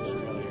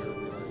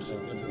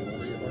 The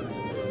more you learn,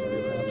 the more you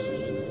realize how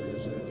insignificant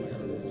this little planet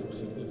is.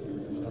 Insignificant.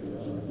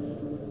 Puppets.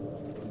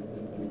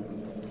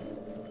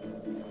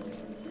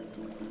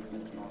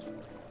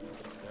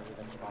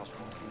 Everything's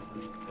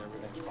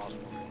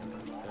possible.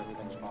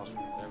 Everything's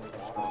possible. Everything's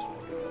possible.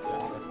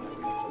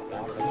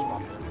 Everything's possible. Everything's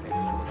possible.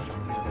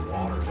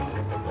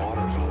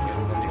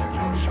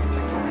 There's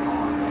something going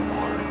on in the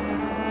water.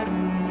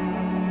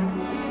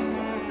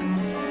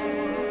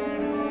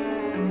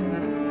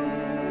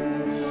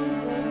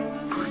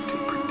 Pretty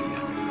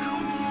unusual.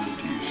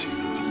 Do you see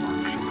those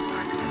marks on the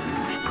back of your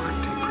ears?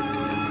 Pretty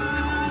unusual.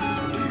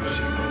 Do you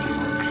see those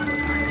marks on the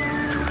back of your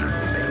ears?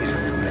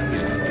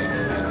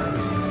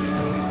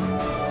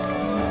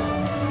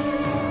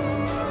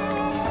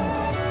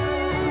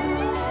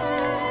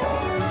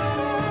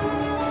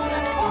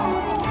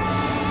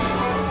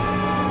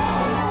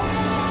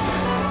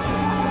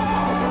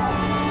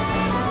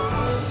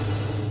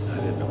 I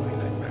didn't know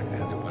anything back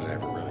then. Was it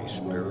ever really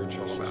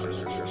spiritual about it?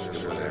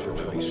 Was it ever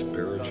really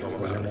spiritual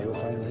about it? I'll never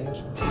find the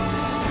answer.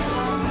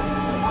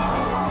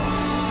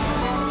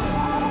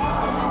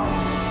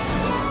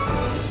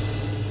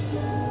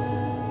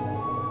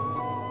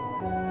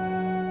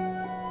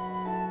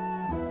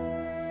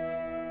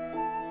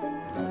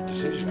 The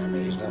decision I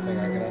made is nothing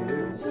I can undo.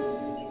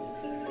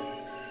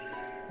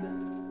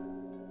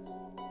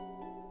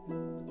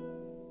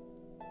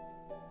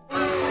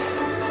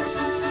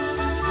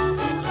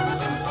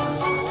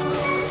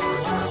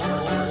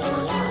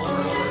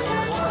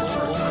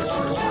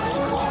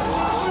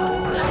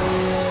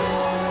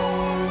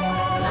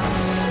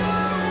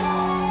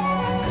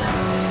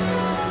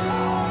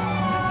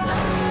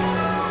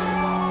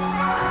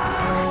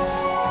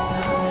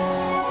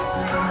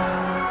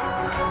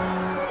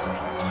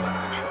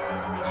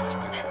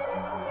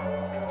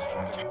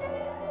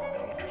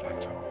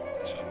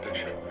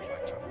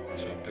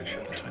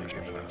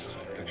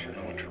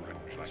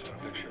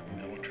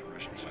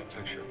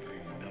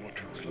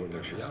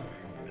 Yeah.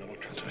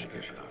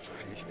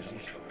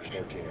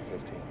 14 or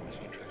 15.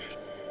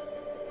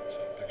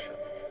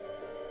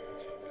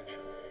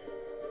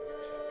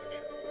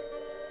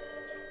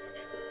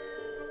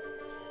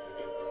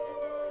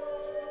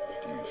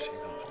 Do you see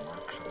those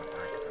marks on the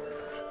back of your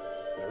ears?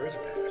 There is a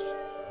past.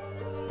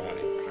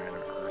 Body,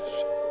 planet Earth's.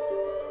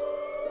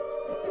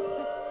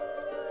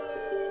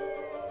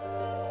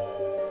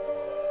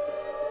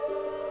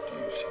 Do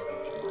you see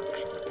those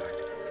marks on the back of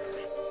your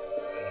ears?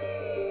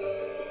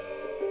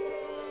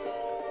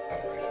 How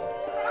do I know?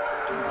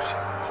 Do you see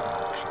those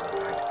marks on the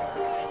back of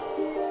your ears?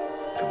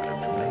 It was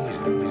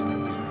amazing.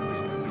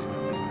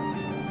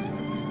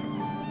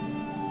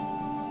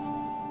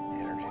 The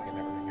energy can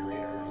never be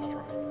created or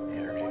destroyed. The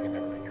energy can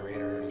never be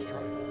created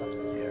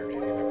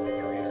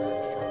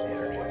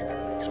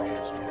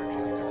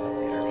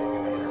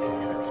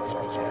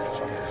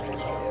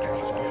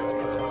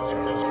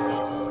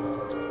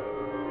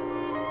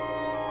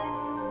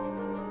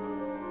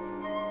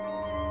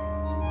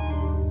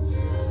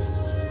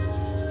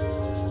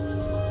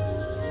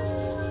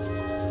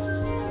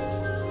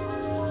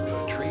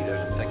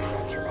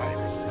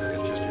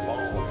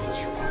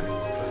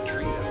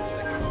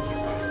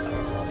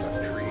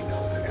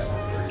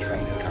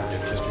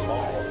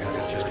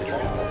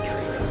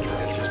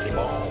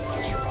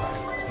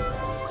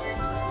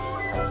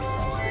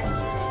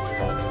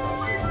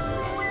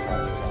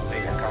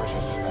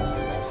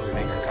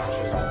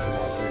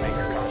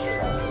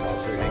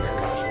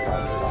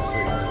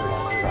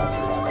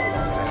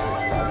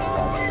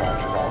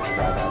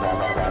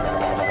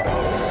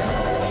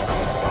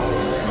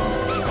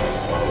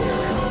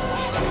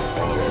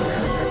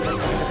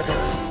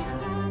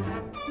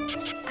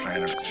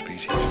clan of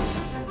species. Now,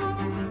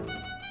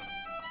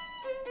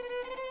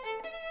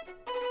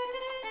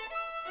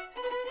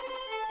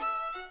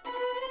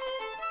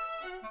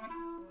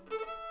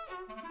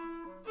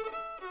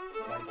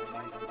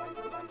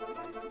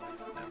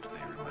 do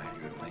they remind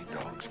you of any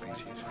dog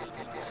species?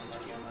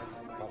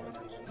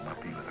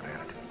 Muppy with an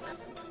attitude.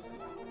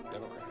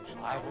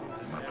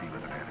 Muppy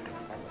with an attitude.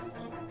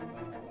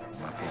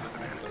 Muppy with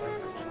an attitude.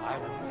 Now,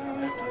 do they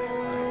remind you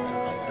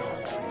of any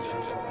dog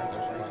species?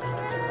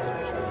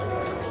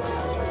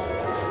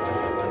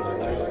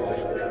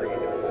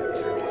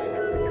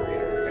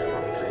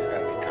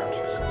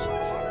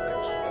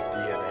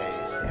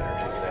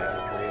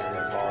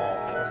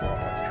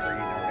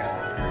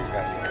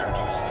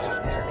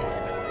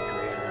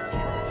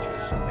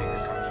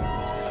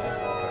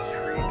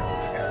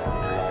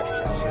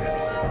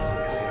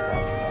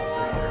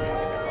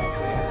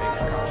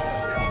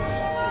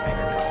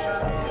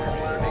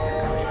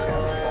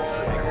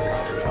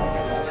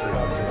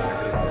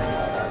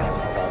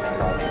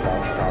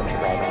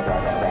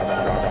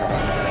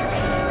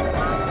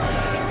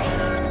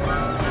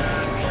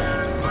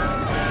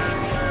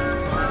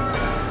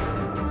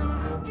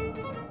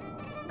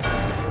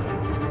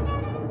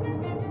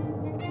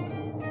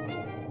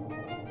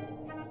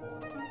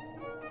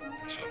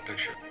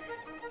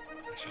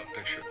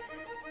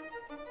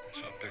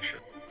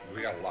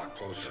 We got a lot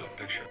closer. It's a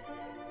picture.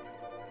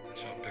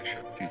 It's a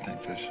picture. Do you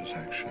think this is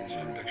actually a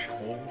picture?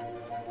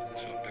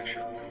 It's a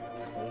picture.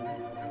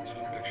 It's a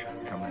picture.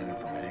 Coming in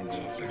from angles.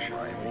 It's a picture.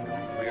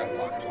 We got a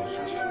lot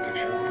closer. It's a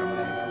picture. Coming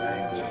in from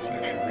angles. It's a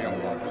picture. We got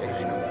a lot closer.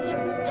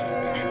 It's a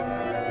picture.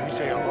 Let me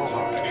say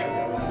aloha.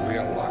 We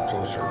got a lot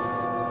closer.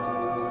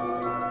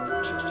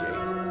 68.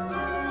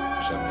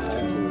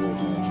 72.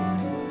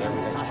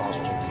 Everything's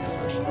possible in the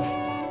universe.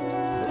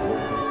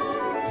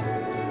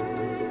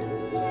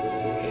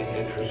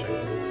 Interesting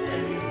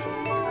and beautiful.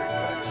 The Great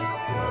Lakes.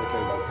 I'll tell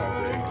you about how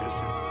they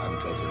existed.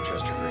 Unfiltered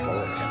Chester Green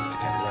Lakes.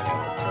 And right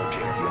out of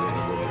 14 or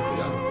 15 years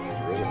young.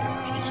 It's really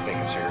past. Just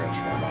making cigarettes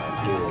from my mind.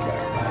 Do it back.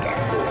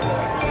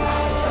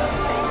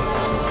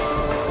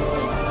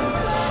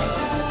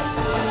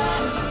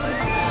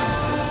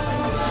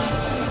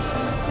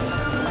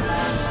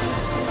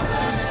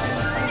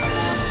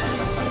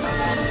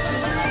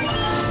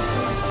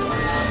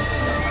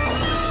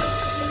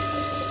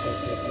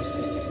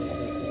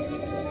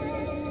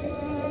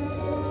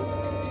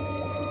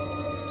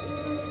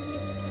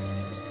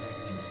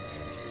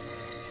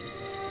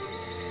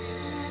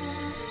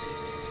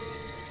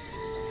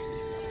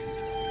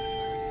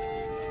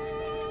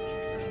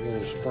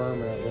 Little sperm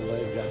and that little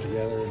egg got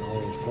together and all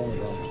those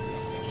chromosomes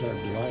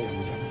started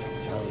dividing.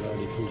 I was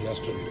already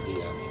predestined to be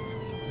a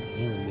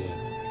human being.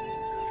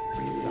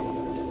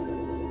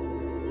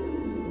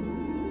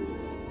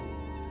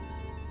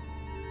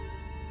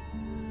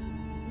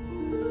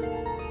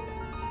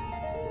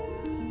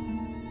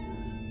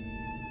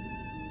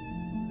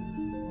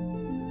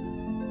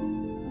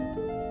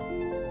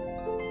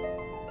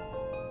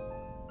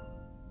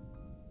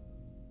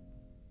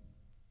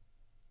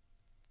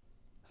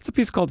 It's a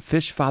piece called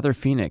Fish Father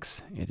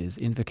Phoenix. It is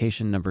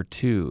invocation number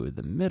 2,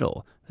 the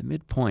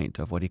midpoint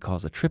of what he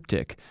calls a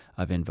triptych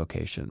of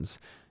invocations.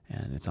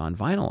 And it's on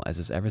vinyl, as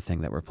is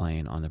everything that we're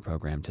playing on the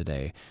program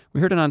today.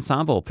 We heard an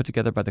ensemble put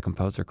together by the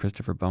composer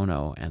Christopher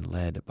Bono and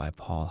led by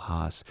Paul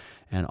Haas.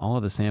 And all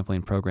of the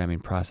sampling, programming,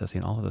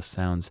 processing, all of the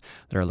sounds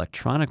that are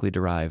electronically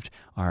derived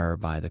are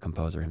by the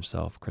composer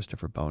himself,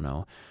 Christopher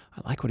Bono.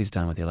 I like what he's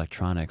done with the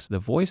electronics. The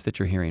voice that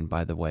you're hearing,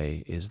 by the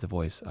way, is the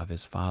voice of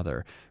his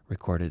father,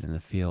 recorded in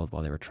the field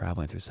while they were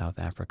traveling through South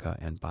Africa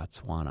and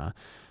Botswana.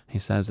 He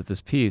says that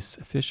this piece,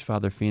 Fish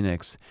Father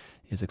Phoenix,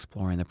 is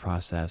exploring the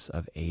process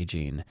of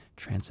aging,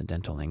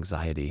 transcendental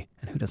anxiety,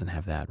 and who doesn't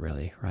have that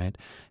really, right?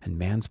 And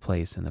man's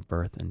place in the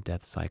birth and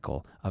death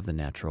cycle of the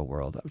natural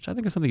world, which I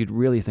think is something you'd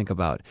really think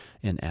about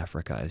in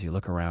Africa. As you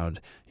look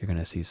around, you're going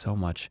to see so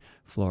much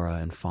flora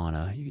and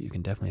fauna. You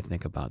can definitely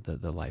think about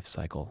the life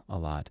cycle a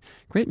lot.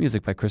 Great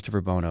music by Christopher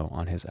Bono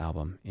on his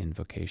album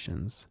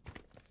Invocations.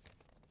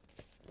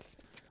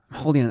 I'm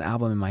holding an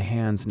album in my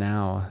hands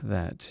now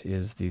that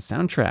is the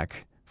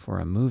soundtrack for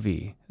a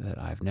movie that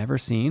I've never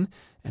seen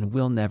and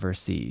will never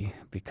see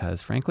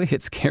because, frankly,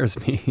 it scares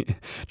me.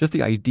 Just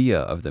the idea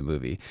of the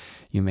movie.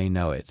 You may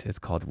know it. It's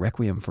called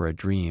Requiem for a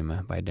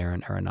Dream by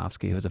Darren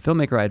Aronofsky, who's a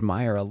filmmaker I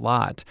admire a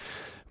lot.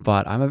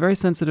 But I'm a very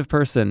sensitive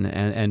person,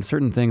 and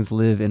certain things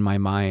live in my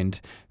mind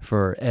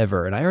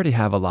forever. And I already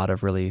have a lot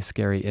of really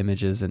scary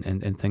images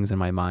and things in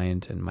my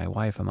mind. And my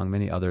wife, among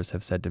many others,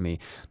 have said to me,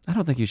 I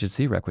don't think you should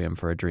see Requiem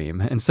for a Dream.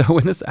 And so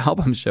when this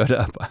album showed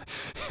up,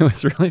 it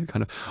was really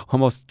kind of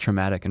almost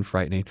traumatic and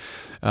frightening.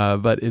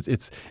 But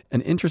it's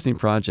an interesting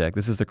project.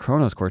 This is the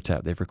Kronos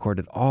Quartet. They've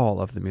recorded all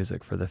of the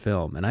music for the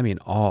film. And I mean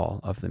all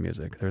of the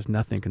music. There's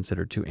nothing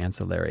considered too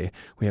ancillary.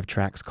 We have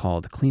tracks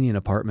called Cleaning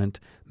Apartment,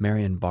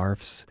 Marion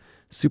Barfs,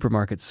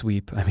 supermarket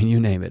sweep. I mean, you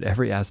name it.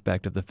 Every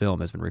aspect of the film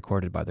has been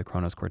recorded by the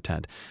Kronos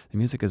Quartet. The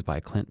music is by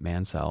Clint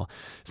Mansell.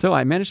 So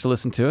I managed to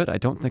listen to it. I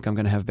don't think I'm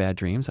going to have bad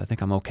dreams. I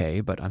think I'm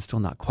okay, but I'm still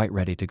not quite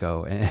ready to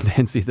go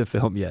and see the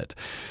film yet.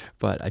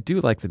 But I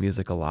do like the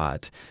music a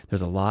lot.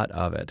 There's a lot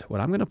of it.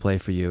 What I'm going to play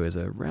for you is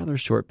a rather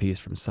short piece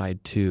from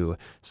side 2,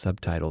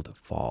 subtitled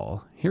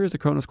Fall. Here is the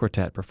Kronos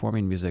Quartet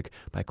performing music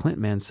by Clint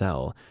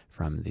Mansell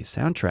from the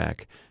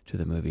soundtrack to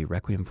the movie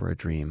Requiem for a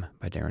Dream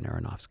by Darren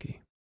Aronofsky.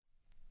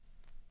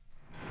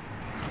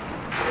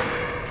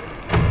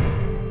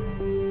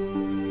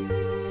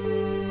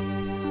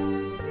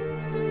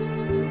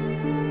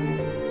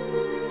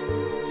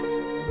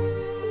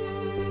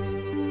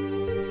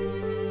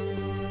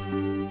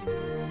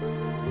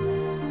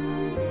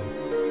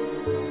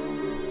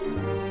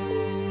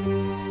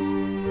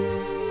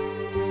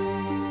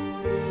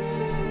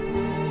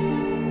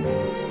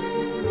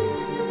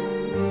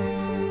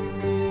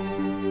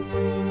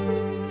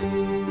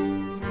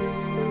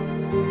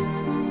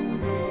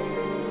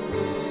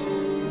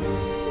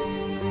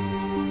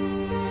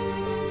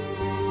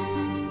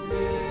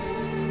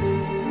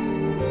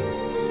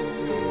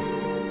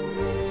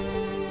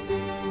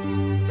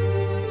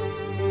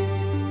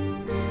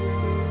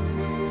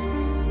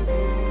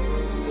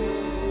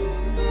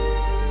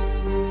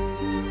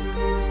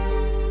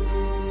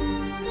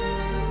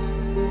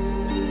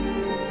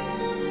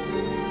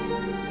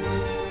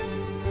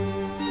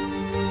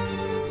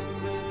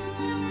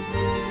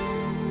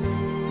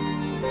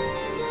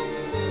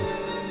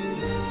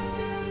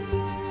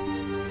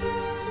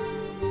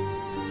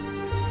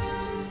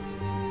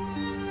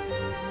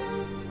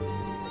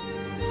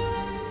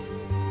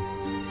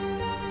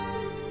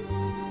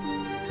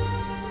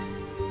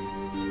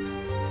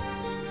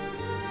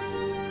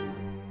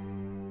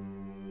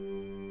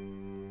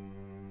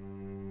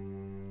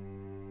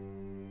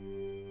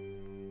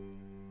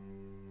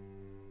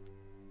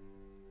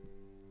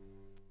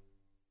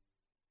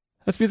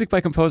 That's music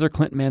by composer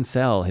Clint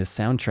Mansell, his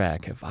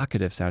soundtrack,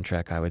 evocative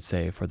soundtrack, I would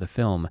say, for the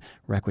film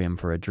Requiem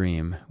for a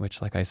Dream,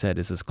 which, like I said,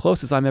 is as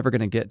close as I'm ever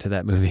going to get to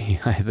that movie,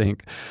 I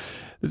think.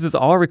 This is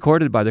all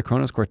recorded by the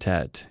Kronos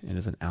Quartet. It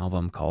is an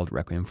album called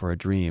Requiem for a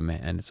Dream,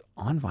 and it's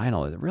on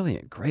vinyl. It's really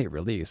a great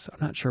release.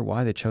 I'm not sure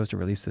why they chose to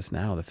release this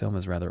now. The film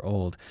is rather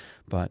old,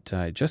 but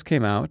it just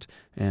came out,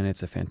 and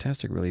it's a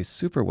fantastic release,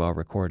 super well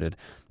recorded.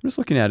 I'm just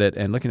looking at it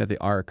and looking at the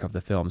arc of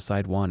the film.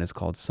 Side 1 is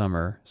called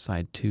Summer,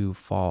 Side 2,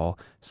 Fall,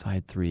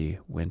 Side 3,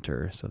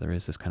 Winter. So there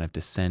is this kind of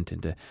descent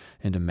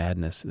into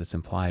madness that's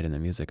implied in the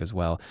music as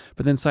well.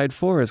 But then Side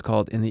 4 is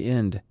called In the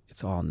End,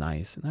 It's All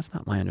Nice. And that's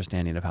not my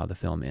understanding of how the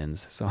film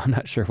ends, so I'm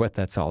not sure what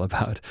that's all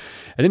about.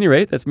 At any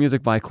rate, that's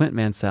music by Clint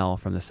Mansell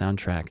from the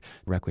soundtrack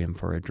Requiem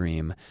for a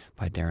Dream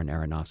by Darren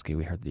Aronofsky.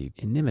 We heard the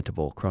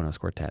inimitable Kronos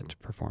Quartet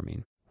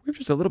performing. We have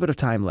just a little bit of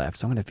time left,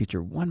 so I'm going to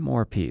feature one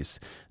more piece.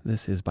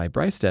 This is by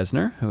Bryce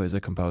Dessner, who is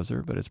a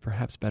composer, but is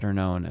perhaps better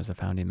known as a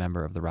founding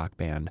member of the rock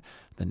band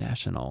The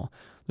National.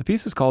 The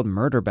piece is called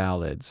Murder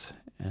Ballads,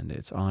 and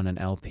it's on an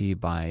LP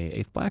by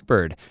Eighth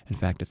Blackbird. In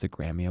fact, it's a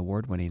Grammy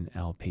Award-winning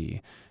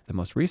LP, the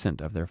most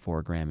recent of their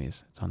 4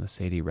 Grammys. It's on the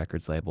Sadie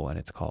Records label, and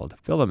it's called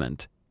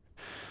Filament.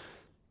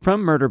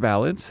 From Murder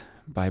Ballads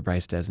by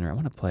Bryce Dessner, I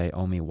want to play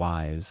Oh Me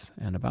Wise.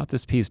 And about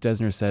this piece,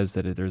 Dessner says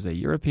that there's a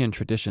European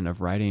tradition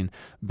of writing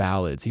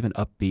ballads, even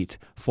upbeat,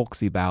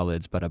 folksy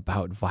ballads, but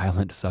about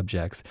violent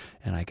subjects.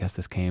 And I guess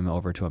this came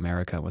over to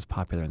America and was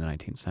popular in the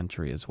 19th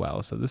century as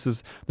well. So this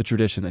is the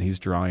tradition that he's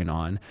drawing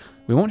on.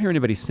 We won't hear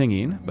anybody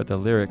singing, but the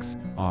lyrics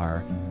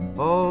are,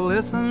 "Oh,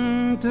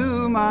 listen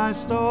to my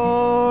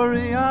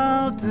story,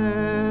 I'll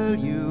tell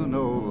you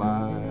no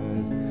lies.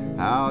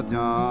 How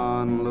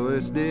John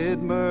Lewis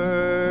did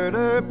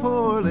murder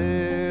poor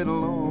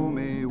little Oh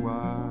Me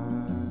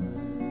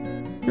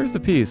Wise." Here's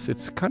the piece.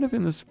 It's kind of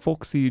in this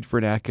folksy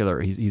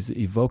vernacular. He's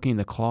evoking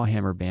the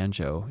clawhammer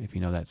banjo, if you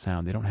know that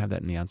sound. They don't have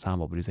that in the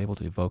ensemble, but he's able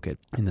to evoke it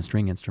in the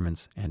string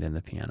instruments and in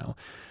the piano.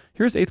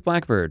 Here's Eighth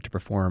Blackbird to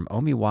perform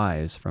Oh Me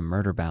Wise from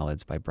Murder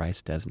Ballads by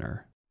Bryce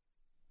Dessner.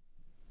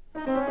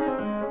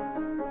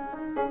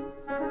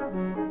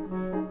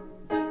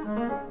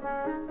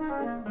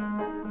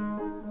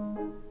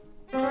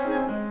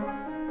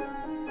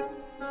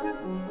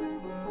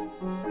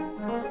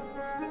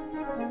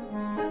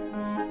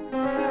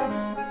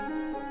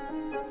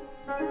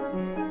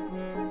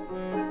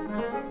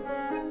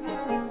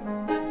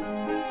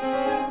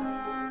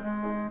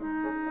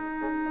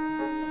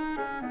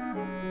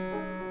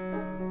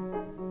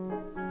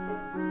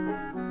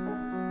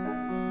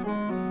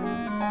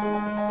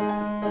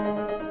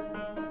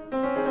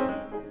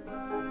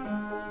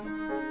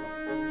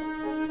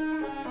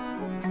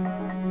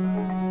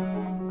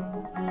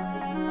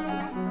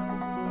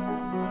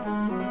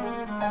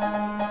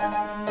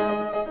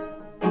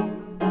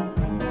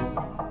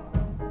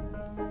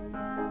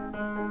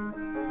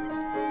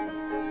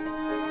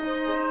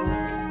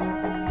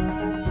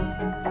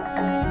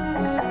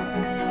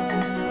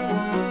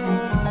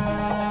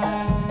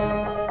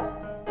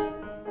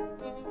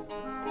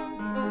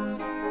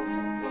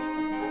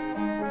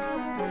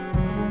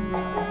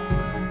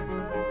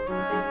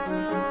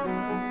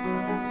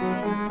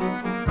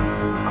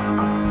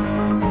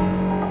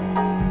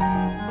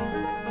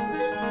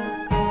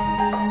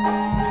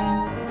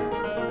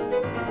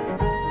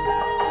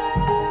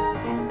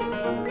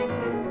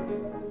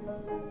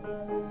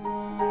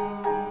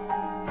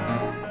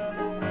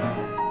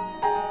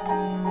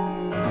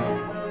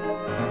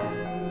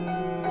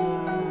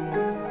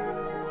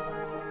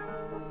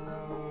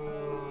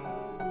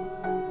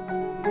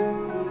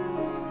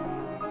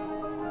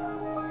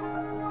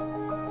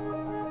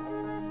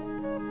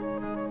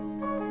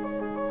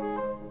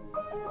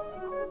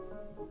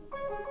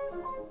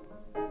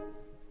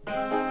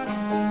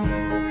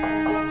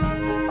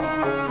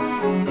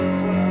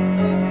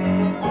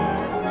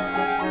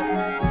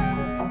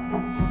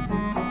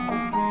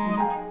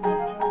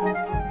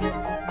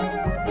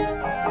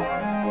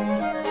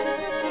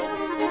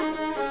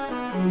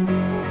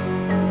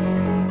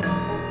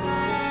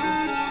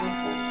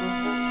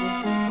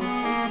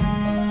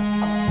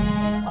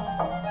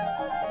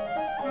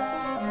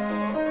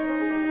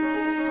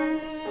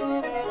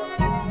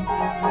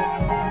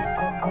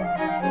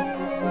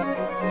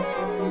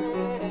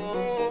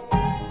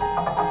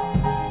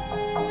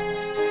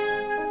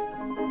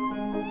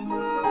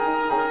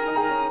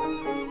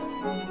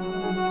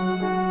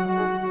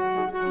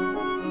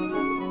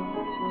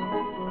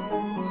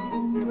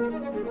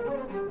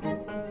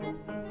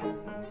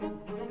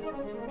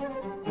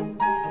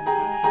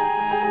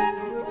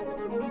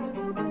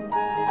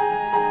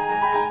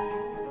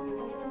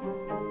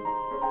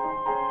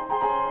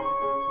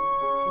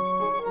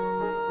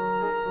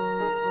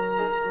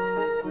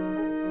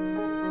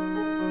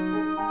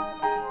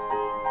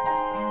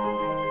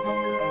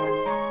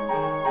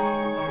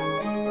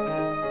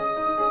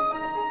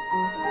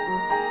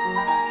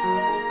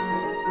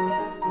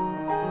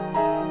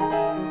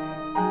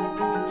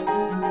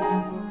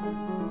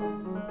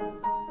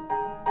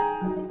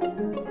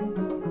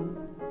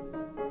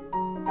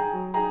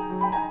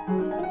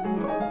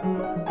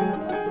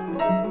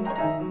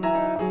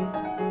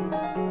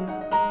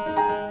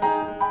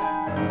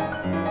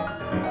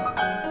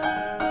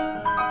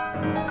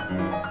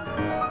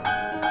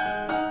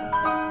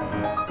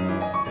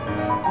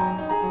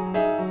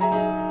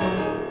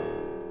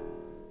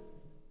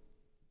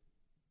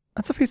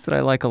 piece that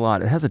I like a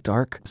lot. It has a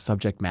dark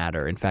subject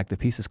matter. In fact, the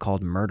piece is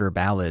called Murder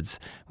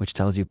Ballads, which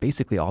tells you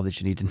basically all that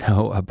you need to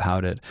know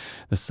about it.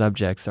 The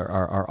subjects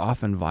are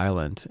often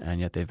violent, and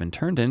yet they've been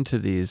turned into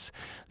these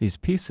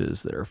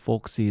pieces that are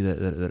folksy,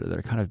 that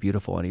are kind of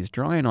beautiful. And he's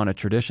drawing on a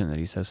tradition that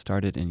he says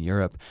started in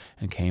Europe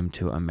and came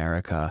to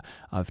America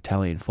of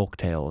telling folk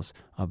tales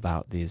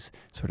about these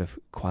sort of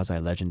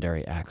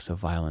quasi-legendary acts of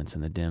violence in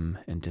the dim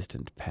and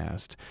distant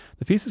past.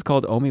 The piece is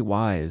called Oh Me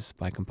Wise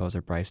by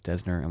composer Bryce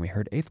Dessner, and we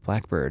heard Eighth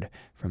Blackbird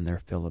from their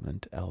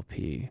Filament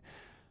LP.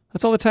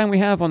 That's all the time we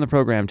have on the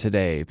program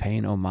today,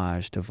 paying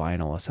homage to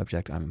vinyl, a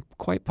subject I'm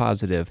quite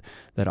positive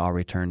that I'll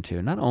return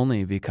to, not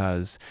only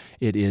because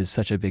it is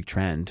such a big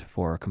trend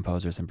for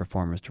composers and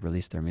performers to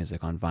release their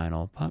music on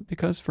vinyl, but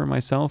because for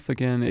myself,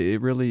 again,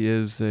 it really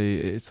is,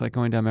 it's like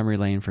going down memory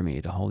lane for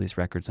me to hold these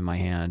records in my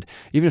hand,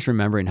 even just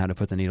remembering how to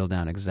put the needle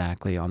down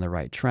exactly on the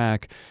right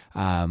track.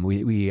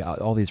 We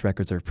all these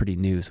records are pretty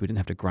new, so we didn't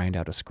have to grind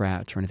out a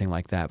scratch or anything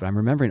like that, but I'm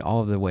remembering all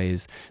of the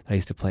ways that I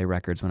used to play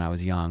records when I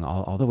was young,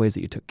 all the ways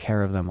that you took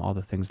care of them, all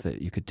the things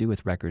that you could do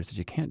with records that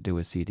you can't do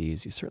with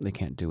CDs, you certainly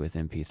can't do with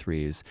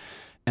MP3s.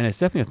 And it's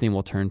definitely a theme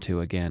we'll turn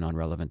to again on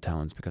Relevant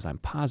Tones, because I'm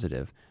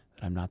positive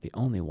that I'm not the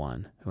only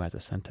one who has a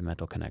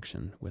sentimental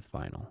connection with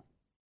vinyl.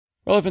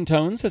 Relevant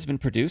Tones has been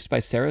produced by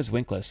Sarah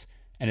Zwinklis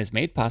and is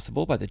made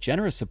possible by the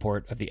generous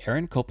support of the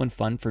Aaron Copland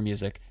Fund for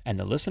Music and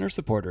the listener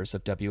supporters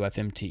of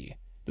WFMT.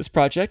 This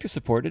project is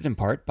supported in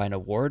part by an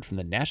award from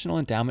the National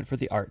Endowment for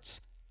the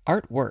Arts.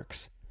 Art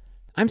Works.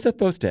 I'm Seth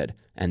Bosted,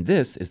 and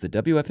this is the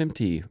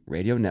WFMT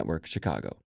Radio Network Chicago.